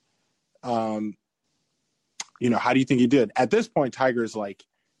interviewed, like, how do you think he did? At this point, Tiger's like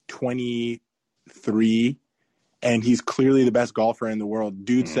 23, and he's clearly the best golfer in the world.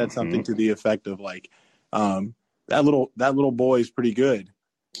 Dude said something to the effect of like, that little boy is pretty good.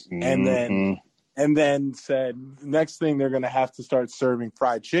 And then said, next thing they're going to have to start serving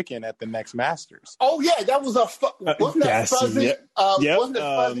fried chicken at the next Masters. Oh yeah, that was wasn't that Fuzzy? Wasn't it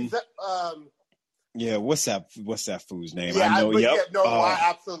Fuzzy? Yeah, what's that food's name? Yeah, I know. I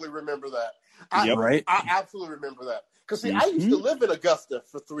absolutely remember that. I absolutely remember that. Because I used to live in Augusta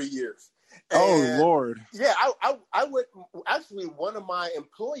for 3 years. And, Lord. Yeah, I went. Actually, one of my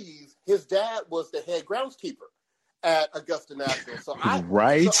employees, his dad was the head groundskeeper at Augusta National. So I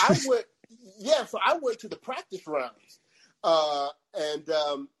went. Yeah, so I went to the practice rounds, and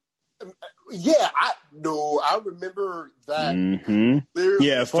Yeah, I remember that. Mm-hmm.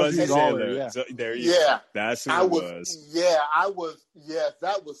 Yeah, Fuzzy Sailor. Yeah. So, there you go. That's who it was. Yeah, Yes,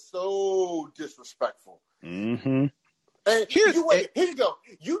 that was so disrespectful. Mm-hmm. And here you go.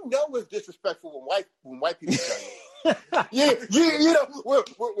 You know it's disrespectful when white people tell you. you know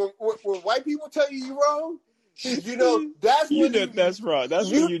when white people tell you you're wrong. You know that's when that's wrong.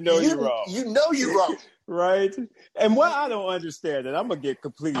 That's when you know you're wrong. You know you're wrong. Right. And what I don't understand, and I'm gonna get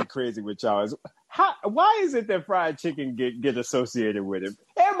completely crazy with y'all, is why is it that fried chicken get associated with it?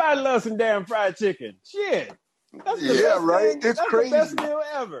 Everybody loves some damn fried chicken. Shit. That's the best right. thing. It's That's crazy. the best meal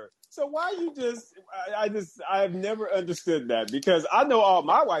ever. So why you I've never understood that, because I know all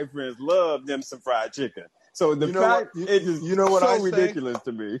my white friends love them some fried chicken. So the fact it is so ridiculous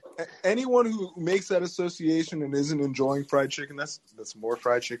to me. Anyone who makes that association and isn't enjoying fried chicken, that's more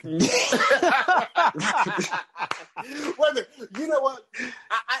fried chicken. Wait a minute. You know what?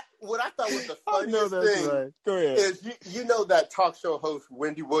 What I thought was the funniest thing right. Go ahead. is you know that talk show host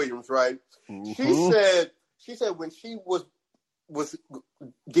Wendy Williams, right? Mm-hmm. She said when she was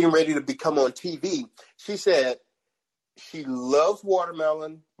getting ready to become on TV, she said she loves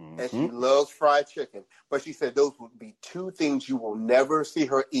watermelon and she loves fried chicken. But she said those would be two things you will never see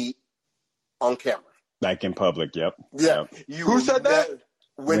her eat on camera. Like in public, yep. Yeah. Yep. Who said that?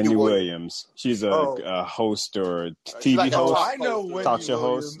 Wendy Williams. She's a host or TV like host. I know Wendy talk show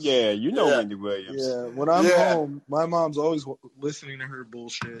host. Yeah, you know Wendy Williams. Yeah, when I'm home, my mom's always listening to her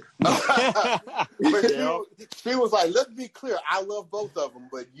bullshit. But she was like, let's be clear, I love both of them,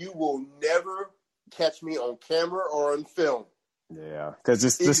 but you will never catch me on camera or on film. Yeah, because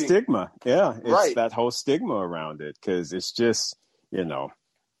it's the stigma. Yeah, it's right. That whole stigma around it, because it's just, I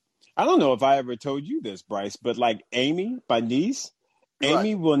don't know if I ever told you this, Bryce, but like Amy, my niece,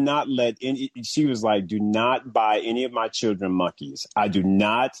 Amy will not let she was like, do not buy any of my children monkeys. I do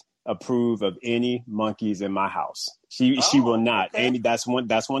not approve of any monkeys in my house. She will not. Okay. Amy, that's one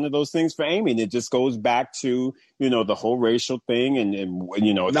of those things for Amy. And it just goes back to, the whole racial thing and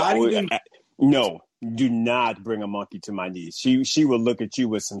no, do not bring a monkey to my niece. She will look at you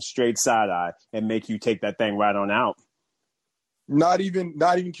with some straight side eye and make you take that thing right on out. Not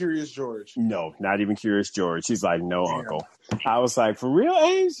even Curious George. No, not even Curious George. She's like, no, Uncle. I was like, for real,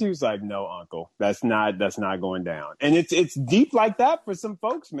 Ames? She was like, no, Uncle. That's not going down. And it's deep like that for some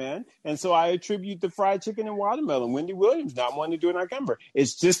folks, man. And so I attribute the fried chicken and watermelon, Wendy Williams not wanting to do it on camera.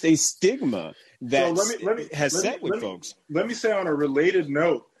 It's just a stigma that has set with folks. Let me say on a related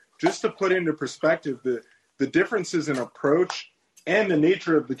note, just to put into perspective the differences in approach and the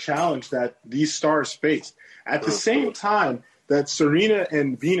nature of the challenge that these stars faced. At the same time that Serena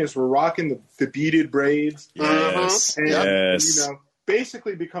and Venus were rocking the beaded braids, and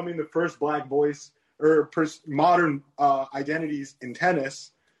basically becoming the first black voice or modern identities in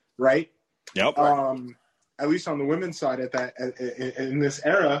tennis, right? Yep. At least on the women's side in this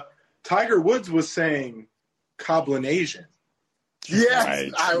era, Tiger Woods was saying Coblinasian.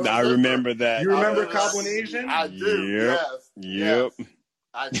 Yes, right. I remember that. You remember Coblinasian? I do. Yep.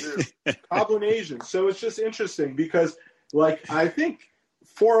 I do. Coblinasian. So it's just interesting because, I think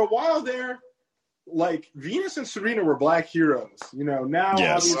for a while there, Venus and Serena were black heroes. Now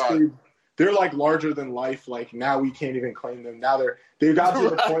obviously they're larger than life. Now we can't even claim them. Now they've got to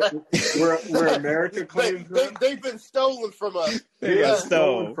the point where America claims them. They've been stolen from us. They got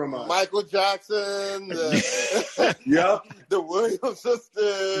stolen from us. Michael Jackson, the Williams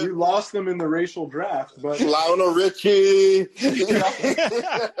sisters. We lost them in the racial draft, but Lionel Richie.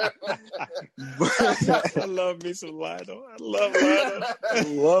 I love me some Lionel. I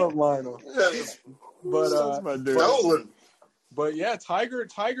love Lionel. But stolen. But yeah, Tiger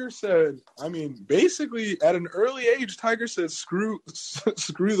said, basically at an early age, Tiger said, screw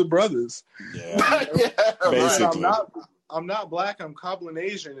the brothers. Yeah. Basically. I'm not black, I'm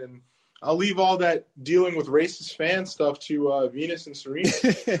Coblinasian, and I'll leave all that dealing with racist fan stuff to Venus and Serena.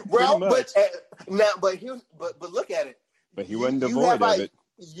 Well, but look at it. But he wasn't devoid of it.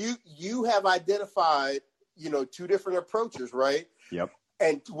 You have identified, two different approaches, right? Yep.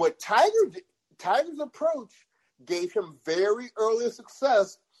 And what Tiger's approach gave him very early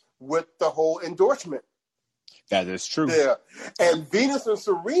success with the whole endorsement. That is true. Yeah. And Venus and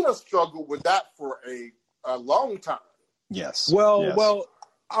Serena struggled with that for a long time. Yes. Well,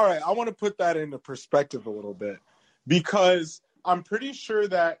 all right. I want to put that into perspective a little bit because I'm pretty sure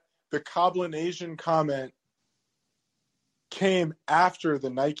that the Coblinasian comment came after the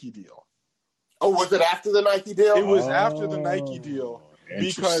Nike deal. Oh, was it after the Nike deal? It was after the Nike deal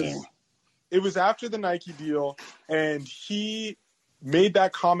because it was after the Nike deal, and he made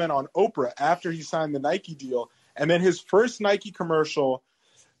that comment on Oprah after he signed the Nike deal. And then his first Nike commercial,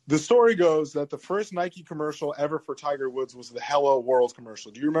 the story goes that the first Nike commercial ever for Tiger Woods was the Hello World commercial.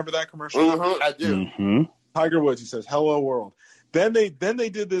 Do you remember that commercial? Mm-hmm, I do. Mm-hmm. Tiger Woods, he says, "Hello World." Then they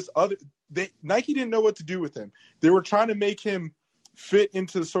did this other. Nike didn't know what to do with him. They were trying to make him fit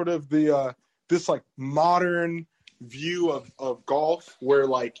into sort of the this like modern view of golf, where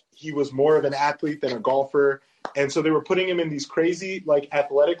like he was more of an athlete than a golfer, and so they were putting him in these crazy like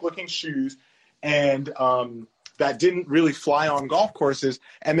athletic looking shoes, and that didn't really fly on golf courses,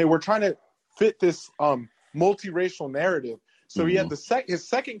 and they were trying to fit this multiracial narrative. So he had his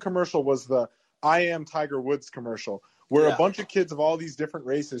second commercial was the "I am Tiger Woods" commercial, where a bunch of kids of all these different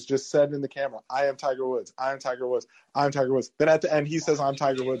races just said in the camera, "I am Tiger Woods, I am Tiger Woods, I am Tiger Woods." Then at the end, he says, "I'm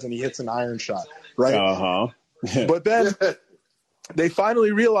Tiger Woods," and he hits an iron shot, right? Uh-huh. But then they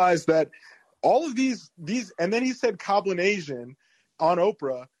finally realized that all of these, and then he said "Coblin Asian" on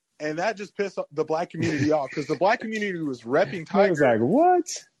Oprah, and that just pissed the black community off, because the black community was repping Tiger. I was like,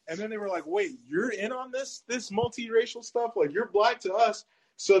 what? And then they were like, wait, you're in on this multiracial stuff? Like, you're black to us.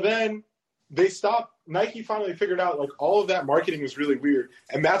 So then they stopped. Nike finally figured out, like, all of that marketing was really weird.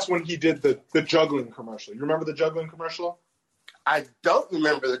 And that's when he did the juggling commercial. You remember the juggling commercial? I don't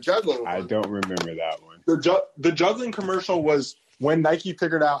remember the juggling one. I don't remember that one. The juggling commercial was when Nike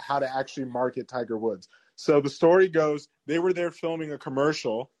figured out how to actually market Tiger Woods. So the story goes, they were there filming a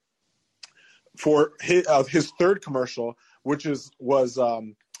commercial for his third commercial, which was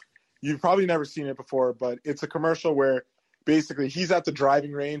you've probably never seen it before, but it's a commercial where basically he's at the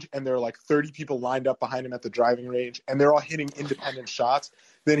driving range and there are like 30 people lined up behind him at the driving range, and they're all hitting independent shots.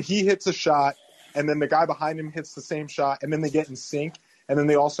 Then he hits a shot, and then the guy behind him hits the same shot, and then they get in sync, and then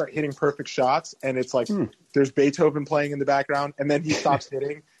they all start hitting perfect shots, and it's like there's Beethoven playing in the background, and then he stops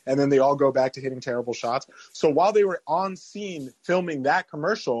hitting, and then they all go back to hitting terrible shots. So while they were on scene filming that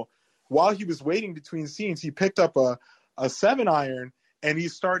commercial, while he was waiting between scenes, he picked up a 7-iron, and he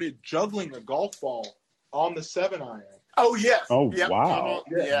started juggling a golf ball on the 7-iron. Oh, yes. Oh, yep. wow.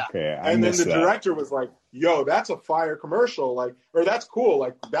 Yeah. Okay, And then the director was like, yo, that's a fire commercial. Like, or that's cool.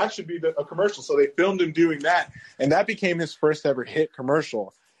 Like, that should be a commercial. So they filmed him doing that. And that became his first ever hit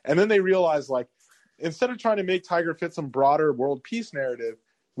commercial. And then they realized, like, instead of trying to make Tiger fit some broader world peace narrative,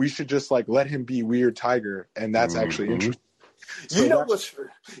 we should just, like, let him be weird Tiger. And that's actually interesting. So You know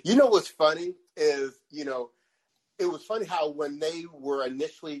what's funny is, it was funny how when they were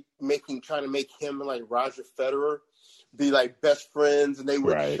initially trying to make him and like Roger Federer be like best friends, and they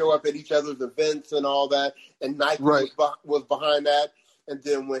would show up at each other's events and all that, and Nike was behind that. And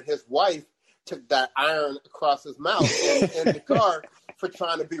then when his wife took that iron across his mouth in the car for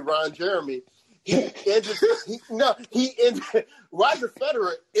trying to be Ron Jeremy, Roger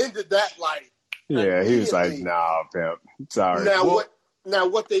Federer ended that like. Yeah, he was like, nah, pimp. Sorry. Now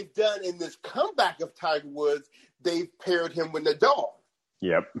what they've done in this comeback of Tiger Woods, they've paired him with Nadal.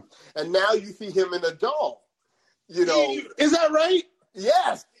 Yep. And now you see him in Nadal. Is that right?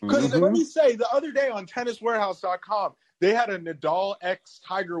 Yes. Because let me say, the other day on tenniswarehouse.com, they had a Nadal x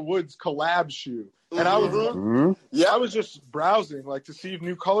Tiger Woods collab shoe. And I was I was just browsing like to see if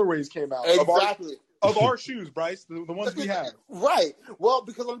new colorways came out. Exactly. Of our shoes, Bryce, the ones we have. Right. Well,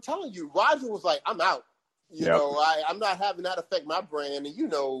 because I'm telling you, Roger was like, I'm out. I'm not having that affect my brand.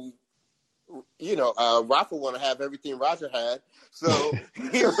 And Rafa want to have everything Roger had. So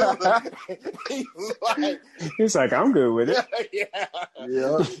he was like, I'm good with it.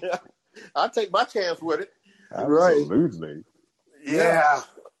 Yeah. I'll take my chance with it. Absolutely. Yeah.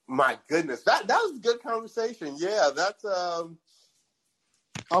 My goodness. That was a good conversation. Yeah, that's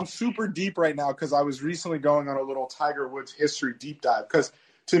I'm super deep right now because I was recently going on a little Tiger Woods history deep dive. Because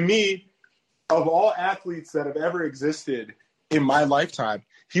to me, of all athletes that have ever existed in my lifetime,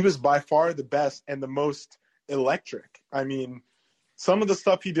 he was by far the best and the most electric. I mean, some of the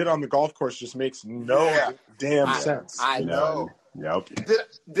stuff he did on the golf course just makes no damn sense. I know. Yep.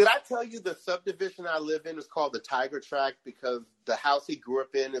 Did I tell you the subdivision I live in is called the Tiger Track because the house he grew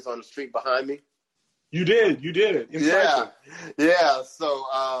up in is on the street behind me? You did it. Yeah. So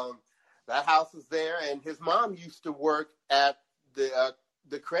that house is there, and his mom used to work at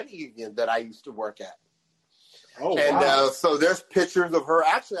the credit union that I used to work at. Oh, and wow. So there's pictures of her.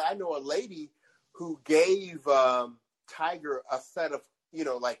 Actually, I know a lady who gave Tiger a set of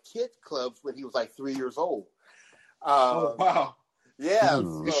like kids clubs when he was like 3 years old. Oh wow. Yeah.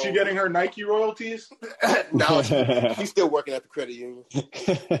 Is she getting her Nike royalties? No, she's still working at the credit union.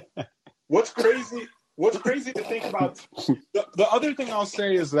 What's crazy to think about, the other thing I'll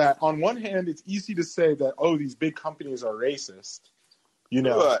say is that on one hand, it's easy to say that, these big companies are racist,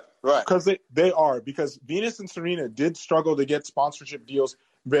 Right. Because they are, because Venus and Serena did struggle to get sponsorship deals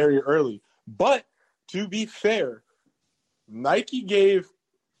very early. But to be fair, Nike gave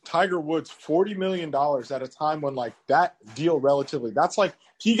Tiger Woods $40 million at a time when like that deal that's like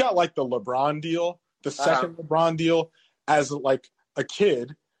he got like the LeBron deal, the second LeBron deal as like a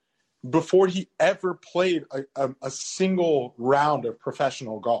kid before he ever played a single round of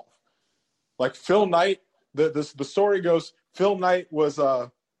professional golf. Like Phil Knight, the story goes Phil Knight was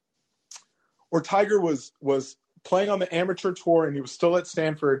or Tiger was playing on the amateur tour and he was still at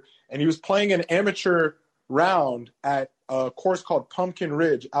Stanford and he was playing an amateur round at a course called Pumpkin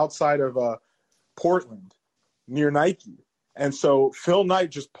Ridge outside of Portland near Nike. And so Phil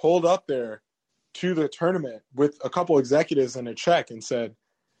Knight just pulled up there to the tournament with a couple executives and a check and said,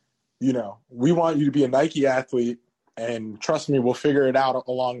 you know, we want you to be a Nike athlete and trust me, we'll figure it out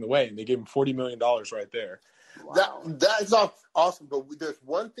along the way. And they gave him $40 million right there. Wow. That is awesome. But there's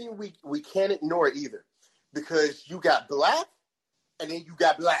one thing we can't ignore either, because you got black and then you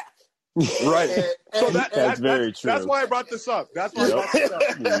got black. Right. So that's very true. That's why I brought this up.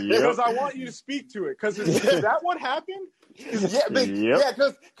 Because I want you to speak to it. Because is that what happened?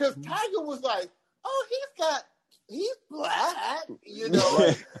 Because Tiger was like, oh, he's black, you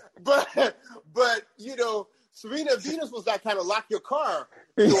know. but you know, Serena Venus was like kind of lock your car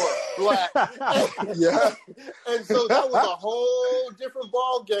door black. And so that was a whole different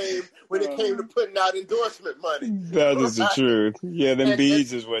ball game when it came to putting out endorsement money. That is the truth. Yeah, them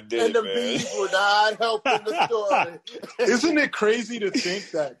beads is what did it, man. And the beads were not helping the story. Isn't it crazy to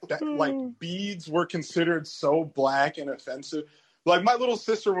think that like beads were considered so black and offensive? Like my little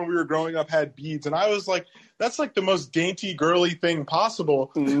sister when we were growing up had beads, and I was like, that's like the most dainty, girly thing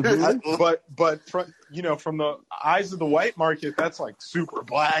possible. Mm-hmm. But from the eyes of the white market, that's like super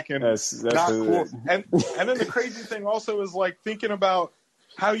black and that's not cool. And then the crazy thing also is like thinking about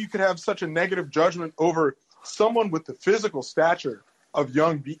how you could have such a negative judgment over someone with the physical stature of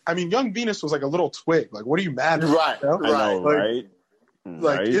young Venus was like a little twig. Like, what are you mad at? Right, you know? right, like, right.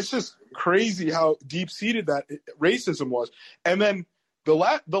 Like, it's just crazy how deep-seated that racism was. And then the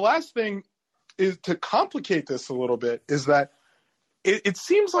last thing is to complicate this a little bit is that it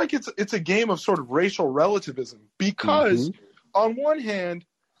seems like it's a game of sort of racial relativism because on one hand,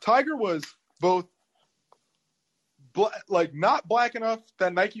 Tiger was both not black enough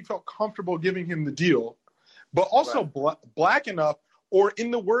that Nike felt comfortable giving him the deal, but also black enough, or in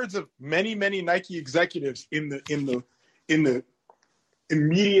the words of many, many Nike executives in the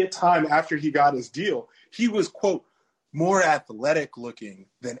immediate time after he got his deal, he was, quote, more athletic looking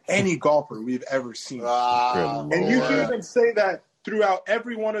than any golfer we've ever seen. And you can even say that throughout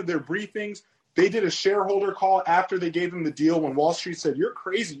every one of their briefings. They did a shareholder call after they gave him the deal when Wall Street said, you're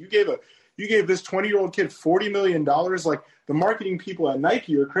crazy. You gave this 20-year-old kid $40 million. Like, the marketing people at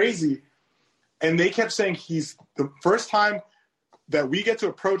Nike are crazy. And they kept saying he's the first time that we get to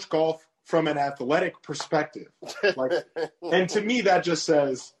approach golf from an athletic perspective. Like, and to me, that just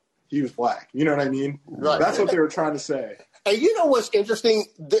says he was black. You know what I mean? Right. That's what they were trying to say. And you know what's interesting?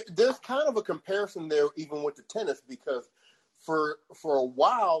 There's kind of a comparison there even with the tennis, because for a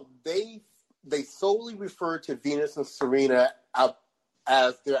while, they solely referred to Venus and Serena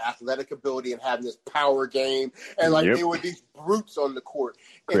as their athletic ability and having this power game. And they were these brutes on the court.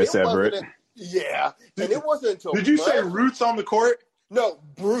 And Chris Everett. And it wasn't until... Did you say roots on the court? No,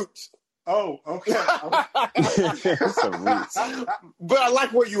 brutes. Oh, okay. But I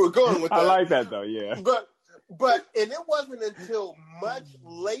like where you were going with that. I like that though, yeah. But it wasn't until much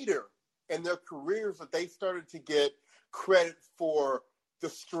later in their careers that they started to get credit for the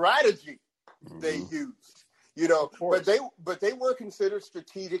strategy they used. You know, but they weren't considered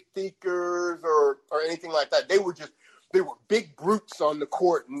strategic thinkers or anything like that. They were big brutes on the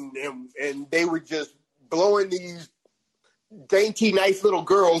court, and they were just blowing these dainty, nice little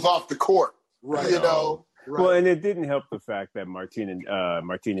girls off the court, right? You know. Right. Well, and it didn't help the fact that Martina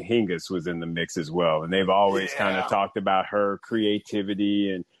Hingis was in the mix as well, and they've always kind of talked about her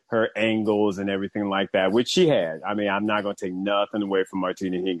creativity and her angles and everything like that, which she had. I mean, I'm not going to take nothing away from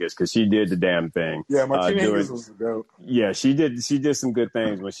Martina Hingis because she did the damn thing. Yeah, Martina Hingis was the GOAT. Yeah, she did some good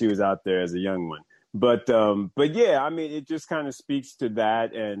things when she was out there as a young one. But yeah, I mean, it just kind of speaks to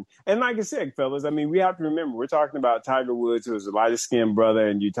that. And like I said, fellas, I mean, we have to remember, we're talking about Tiger Woods, who's a lighter-skinned brother,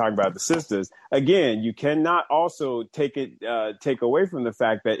 and you talk about the sisters. Again, you cannot also take away from the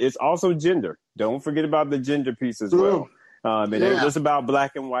fact that it's also gender. Don't forget about the gender piece as well. It ain't just about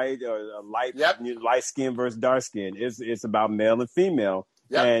black and white or light skin versus dark skin. It's about male and female.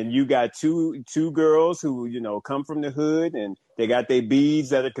 Yep. And you got two girls who, you know, come from the hood, and they got their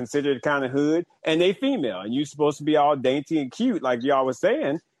beads that are considered kind of hood, and they female, and you supposed to be all dainty and cute, like y'all was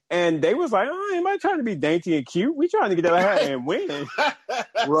saying. And they was like, oh, anybody trying to be dainty and cute? We trying to get out here and win.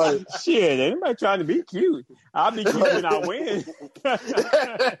 Right. Shit, anybody trying to be cute? I'll be cute when I win.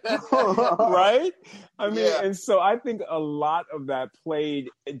 Right? I mean, and so I think a lot of that played,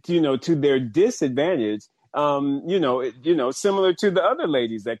 to their disadvantage. Similar to the other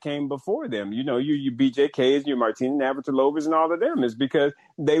ladies that came before them, you BJKs, your Martina Navratilovas and all of them, is because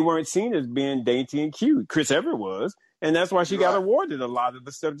they weren't seen as being dainty and cute. Chris Evert was, and that's why she got awarded a lot of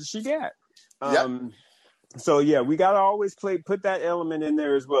the stuff that she got. So yeah, we got to always put that element in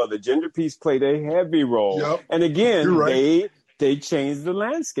there as well. The gender piece played a heavy role. Yep. And again, right. they changed the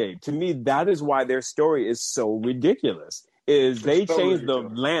landscape. To me, that is why their story is so ridiculous. They changed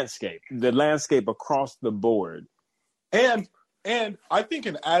the landscape across the board. And I think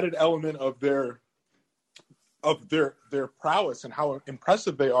an added element of their prowess and how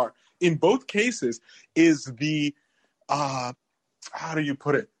impressive they are in both cases is the how do you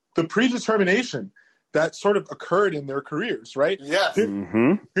put it? The predetermination that sort of occurred in their careers, right? Yes.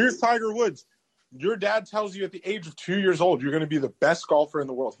 Here's Tiger Woods. Your dad tells you at the age of 2 years old you're going to be the best golfer in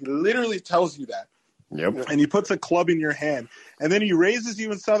the world. He literally tells you that. Yep. And he puts a club in your hand. And then he raises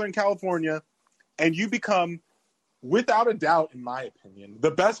you in Southern California, and you become, without a doubt, in my opinion,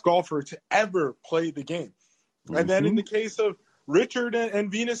 the best golfer to ever play the game. And then in the case of Richard and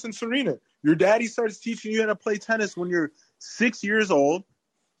Venus and Serena, your daddy starts teaching you how to play tennis when you're 6 years old,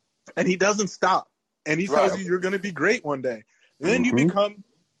 and he doesn't stop. And he tells you you're going to be great one day. And then you become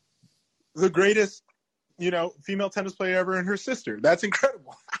the greatest, female tennis player ever, and her sister. That's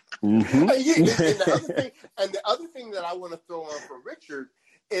incredible. And the other thing that I want to throw on for Richard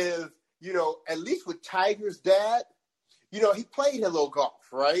is, at least with Tiger's dad, he played hello golf,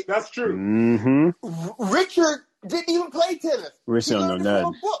 right? That's true. Richard didn't even play tennis. Richard learned it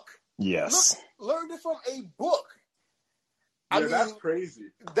from a book. Yes. Learned it from a book. Yeah, I mean, that's crazy.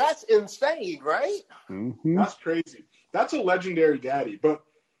 That's insane, right? That's crazy. That's a legendary daddy. But,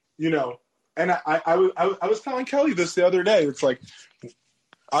 and I was telling Kelly this the other day. It's like,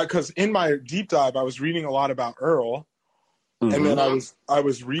 because in my deep dive, I was reading a lot about Earl, and then I was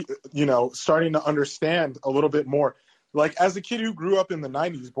starting to understand a little bit more. Like, as a kid who grew up in the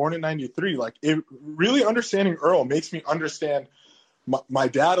 90s, born in 93, like, really understanding Earl makes me understand my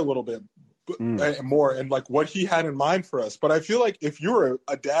dad a little bit more, and like what he had in mind for us. But I feel like if you're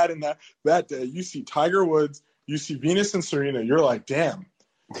a dad in that day, you see Tiger Woods, you see Venus and Serena, you're like, damn,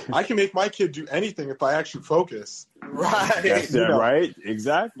 I can make my kid do anything if I actually focus. Right. That's right.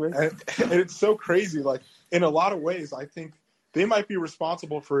 Exactly. And it's so crazy. Like, in a lot of ways, I think they might be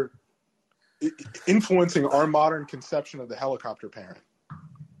responsible for influencing our modern conception of the helicopter parent.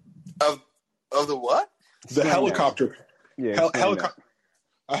 Of the what? The helicopter. Yeah.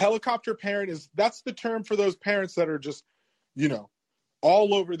 A helicopter parent that's the term for those parents that are just,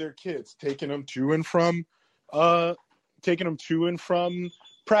 all over their kids, taking them to and from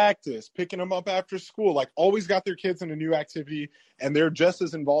practice, picking them up after school, like always got their kids in a new activity, and they're just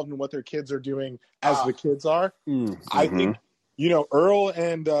as involved in what their kids are doing as the kids are. I think, Earl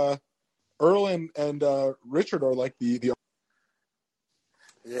and Richard are like the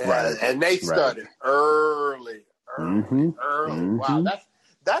right. And they started early. Wow,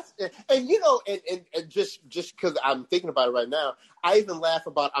 that's and just because I'm thinking about it right now, I even laugh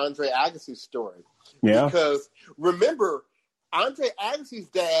about Andre Agassi's story. Yeah. Because remember, Andre Agassi's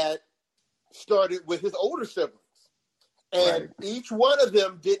dad started with his older siblings, and each one of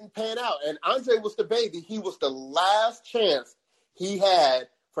them didn't pan out. And Andre was the baby. He was the last chance he had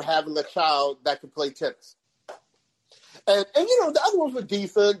for having a child that could play tennis. And the other ones were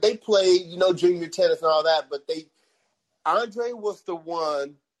decent. They played, junior tennis and all that, but Andre was the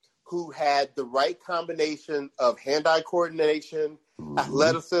one who had the right combination of hand-eye coordination,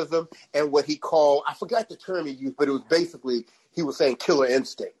 athleticism, and what he called, I forgot the term he used, but it was basically, he was saying killer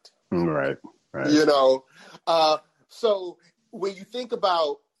instinct. Right. So when you think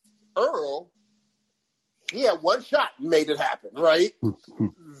about Earl, he had one shot and made it happen, right?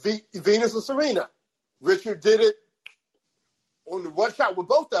 Venus and Serena. Richard did it on the one shot with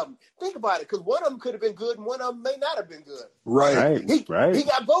both of them. Think about it, because one of them could have been good and one of them may not have been good. Right. He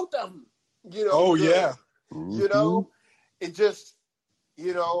got both of them. Oh, good. yeah. It just,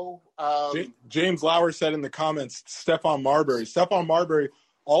 James Lauer said in the comments, Stephon Marbury,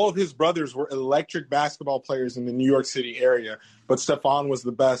 all of his brothers were electric basketball players in the New York City area, but Stephon was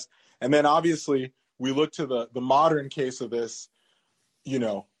the best. And then obviously we look to the modern case of this,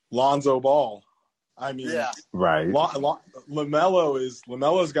 Lonzo Ball. I mean, right.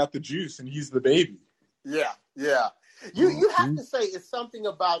 LaMelo's got the juice, and he's the baby. Yeah. You have to say it's something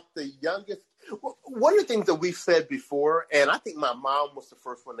about the youngest. Well, one of the things that we've said before, and I think my mom was the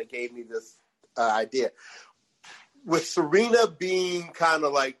first one that gave me this idea, with Serena being kind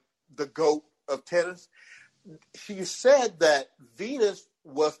of like the GOAT of tennis, she said that Venus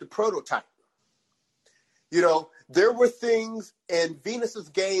was the prototype. You know, there were things in Venus's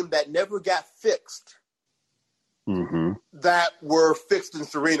game that never got fixed that were fixed in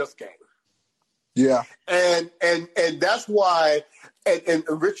Serena's game. Yeah. And that's why, and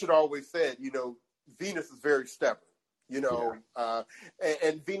Richard always said, you know, Venus is very stubborn, you know,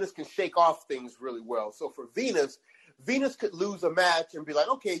 and Venus can shake off things really well. So for Venus could lose a match and be like,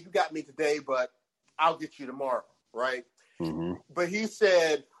 okay, you got me today, but I'll get you tomorrow, right? But he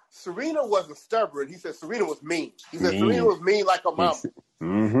said Serena wasn't stubborn. He said Serena was mean. He said Serena was mean like a mama.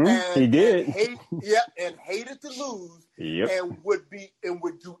 He did. And hated to lose, and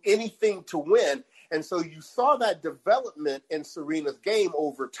would do anything to win. And so you saw that development in Serena's game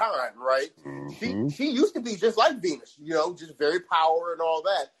over time, right? She used to be just like Venus, you know, just very power and all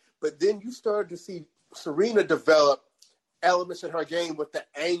that. But then you started to see Serena develop elements in her game with the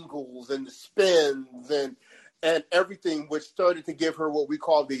angles and the spins and everything, which started to give her what we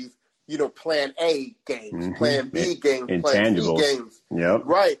call these, you know, plan A games, plan B games, plan C games.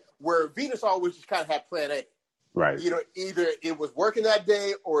 Right. Where Venus always just kind of had plan A. Right. You know, either it was working that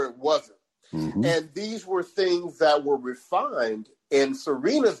day or it wasn't. And these were things that were refined in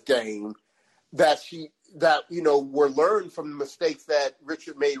Serena's game that you know, were learned from the mistakes that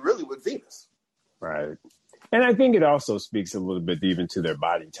Richard made really with Venus. Right. And I think it also speaks a little bit even to their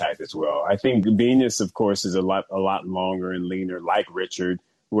body type as well. I think Venus, of course, is a lot longer and leaner like Richard,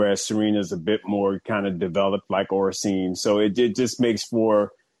 whereas Serena's a bit more kind of developed like Oracene. So it just makes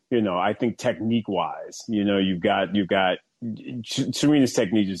for, you know, I think technique wise, you know, you've got Serena's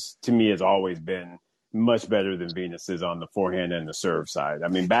technique to me has always been much better than Venus's on the forehand and the serve side. I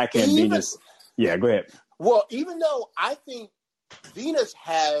mean, backhand Venus. Yeah, go ahead. Well, even though I think Venus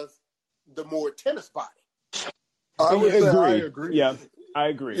has the more tennis body. I agree. Yeah, I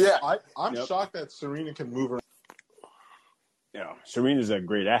agree. Yeah, I'm shocked that Serena can move around. Yeah, Serena's a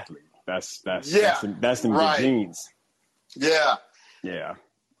great athlete. That's the right. genes. Yeah. Yeah.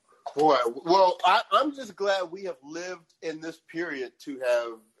 Boy, well, I'm just glad we have lived in this period to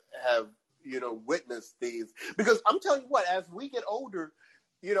have you know, witnessed these, because I'm telling you what, as we get older,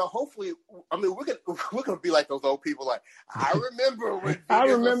 you know, hopefully, I mean, we're gonna be like those old people. Like, I remember when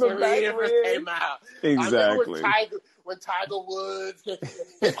Serena first came out. Exactly. I remember when Tiger Woods,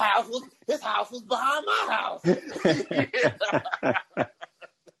 his house was behind my house.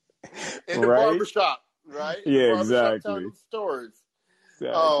 In the barbershop, right? Yeah, barbershop, exactly. telling stories.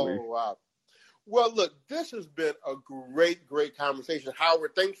 Exactly. Oh wow. Well, look, this has been a great conversation.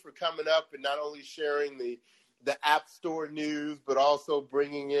 Howard, thanks for coming up and not only sharing the App Store news, but also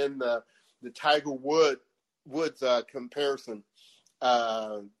bringing in the Tiger Woods comparison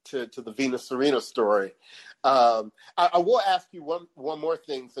to the Venus Serena story. I will ask you one more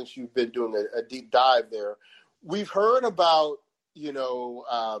thing, since you've been doing a deep dive there. We've heard about, you know,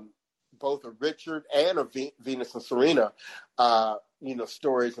 both a Richard and a Venus and Serena, you know,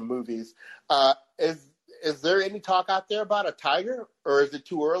 stories and movies. Is there any talk out there about a Tiger, or is it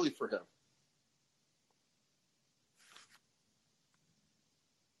too early for him?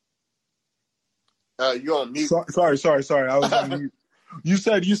 You're on mute. Sorry. I was on mute. You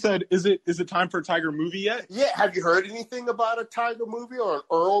said, is it time for a Tiger movie yet? Yeah. Have you heard anything about a Tiger movie or an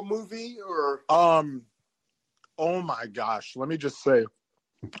Earl movie or? Oh my gosh. Let me just say,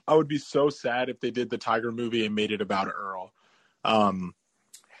 I would be so sad if they did the Tiger movie and made it about Earl.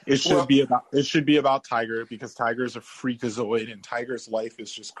 It should be about Tiger, because Tiger's a freakazoid and Tiger's life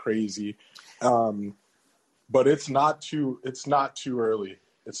is just crazy. But it's not too early.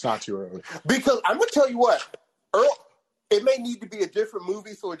 It's not too early. Because I'm going to tell you what, Earl, it may need to be a different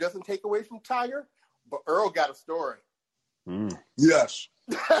movie so it doesn't take away from Tiger, but Earl got a story. Yes.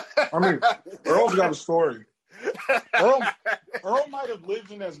 I mean, Earl's got a story. Earl might have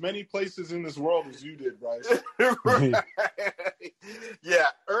lived in as many places in this world as you did, Bryce. Right. Yeah,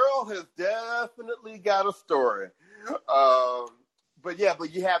 Earl has definitely got a story. But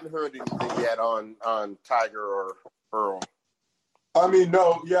you haven't heard anything yet on Tiger or Earl. I mean,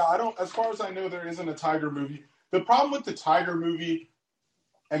 no, yeah, I don't. As far as I know, there isn't a Tiger movie. The problem with the Tiger movie,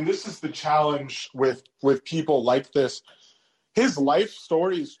 and this is the challenge with people like this, his life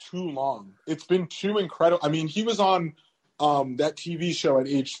story is too long. It's been too incredible. I mean, he was on that TV show at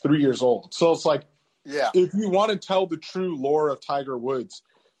age 3 years old. So it's like, if you want to tell the true lore of Tiger Woods,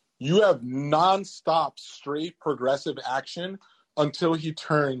 you have nonstop, straight, progressive action until he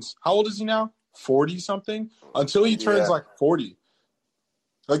turns, how old is he now? 40-something? Until he turns like 40.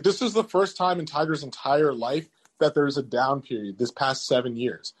 Like, this is the first time in Tiger's entire life that there's a down period this past 7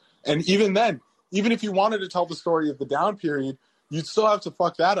 years. And even then, even if you wanted to tell the story of the down period, you'd still have to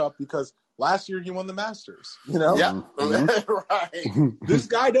fuck that up because last year he won the Masters, you know? Yeah, right. This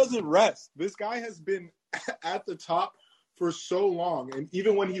guy doesn't rest. This guy has been at the top for so long. And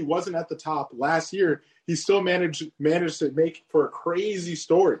even when he wasn't at the top last year, he still managed to make for a crazy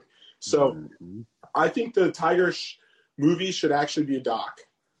story. So I think the Tiger movie should actually be a doc.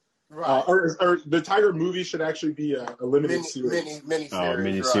 Right. Or the Tiger movie should actually be a limited series. Mini series. Oh,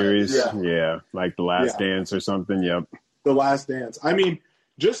 mini-series? Right. Yeah. Like The Last Dance or something. Yep. The Last Dance. I mean,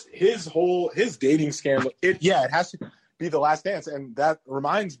 just his dating scandal. It has to be The Last Dance. And that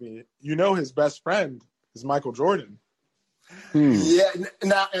reminds me, his best friend is Michael Jordan. Yeah.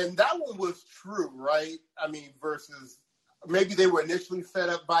 Now, and that one was true, right? I mean, versus maybe they were initially set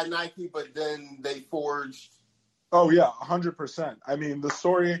up by Nike, but then they forged. Oh, yeah, 100%. I mean, the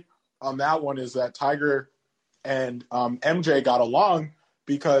story on that one is that Tiger and MJ got along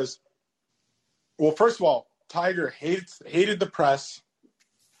because, well, first of all, Tiger hated the press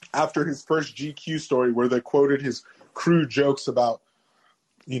after his first GQ story where they quoted his crude jokes about,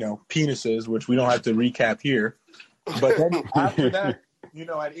 penises, which we don't have to recap here. But then after that,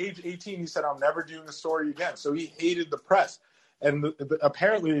 at age 18, he said, I'm never doing a story again. So he hated the press. And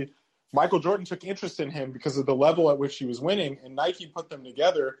apparently Michael Jordan took interest in him because of the level at which he was winning, and Nike put them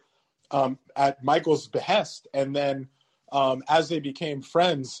together at Michael's behest. And then as they became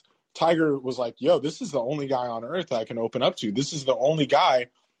friends, Tiger was like, yo, this is the only guy on earth I can open up to. This is the only guy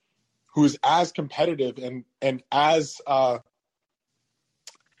who's as competitive and as high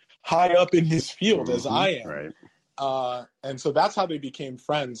up in his field as I am. Right. And so that's how they became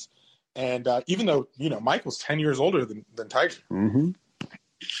friends. And even though, Michael's 10 years older than Tiger. Mm-hmm.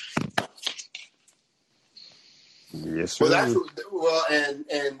 Yes, sir.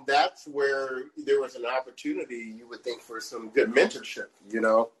 And that's where there was an opportunity, you would think, for some good mentorship,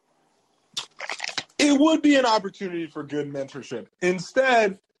 It would be an opportunity for good mentorship.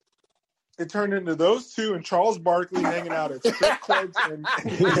 Instead, it turned into those two and Charles Barkley hanging out at strip clubs and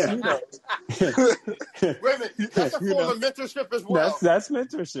casinos. Wait a minute, that's a form of mentorship as well. That's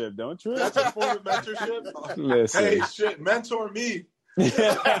mentorship. Don't trip. That's a form of mentorship. Listen. Hey, shit, mentor me.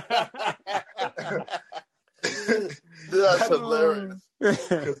 That's hilarious. That's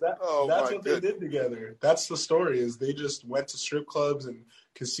what they did together. That's the story. Is they just went to strip clubs and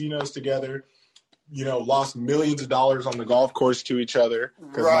casinos together. Lost millions of dollars on the golf course to each other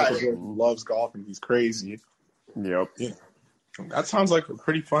because Michael Jordan loves golf and he's crazy. Yep. That sounds like a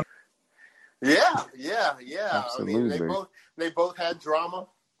pretty fun. Yeah. Absolutely. I mean, they both had drama,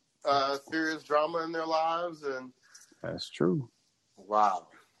 serious drama in their lives, and that's true. Wow.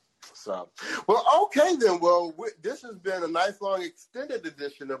 So, well, okay then. Well, this has been a nice long extended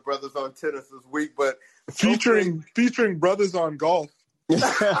edition of Brothers on Tennis this week, but featuring Brothers on Golf.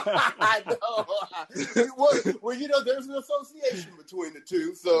 I know. Well, there's an association between the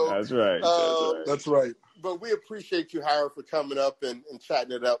two, so that's right. That's right. But we appreciate you, Howard, for coming up and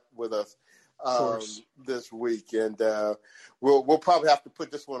chatting it up with us this week, and we'll probably have to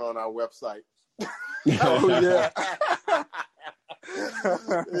put this one on our website. Oh yeah.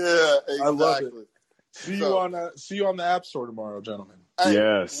 Yeah, exactly. I love it. See you on the App Store tomorrow, gentlemen. Hey,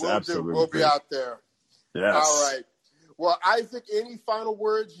 yes, absolutely. We'll be out there. Yes. All right. Well, Isaac, any final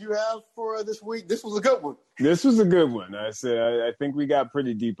words you have for this week? This was a good one. This was a good one. I think we got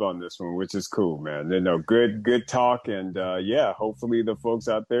pretty deep on this one, which is cool, man. Good talk, and hopefully the folks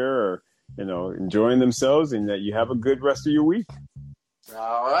out there are, enjoying themselves, and that you have a good rest of your week.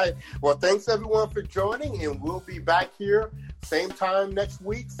 All right. Well, thanks everyone for joining, and we'll be back here same time next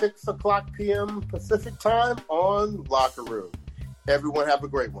week, 6:00 p.m. Pacific time on Locker Room. Everyone have a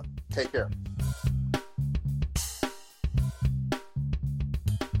great one. Take care.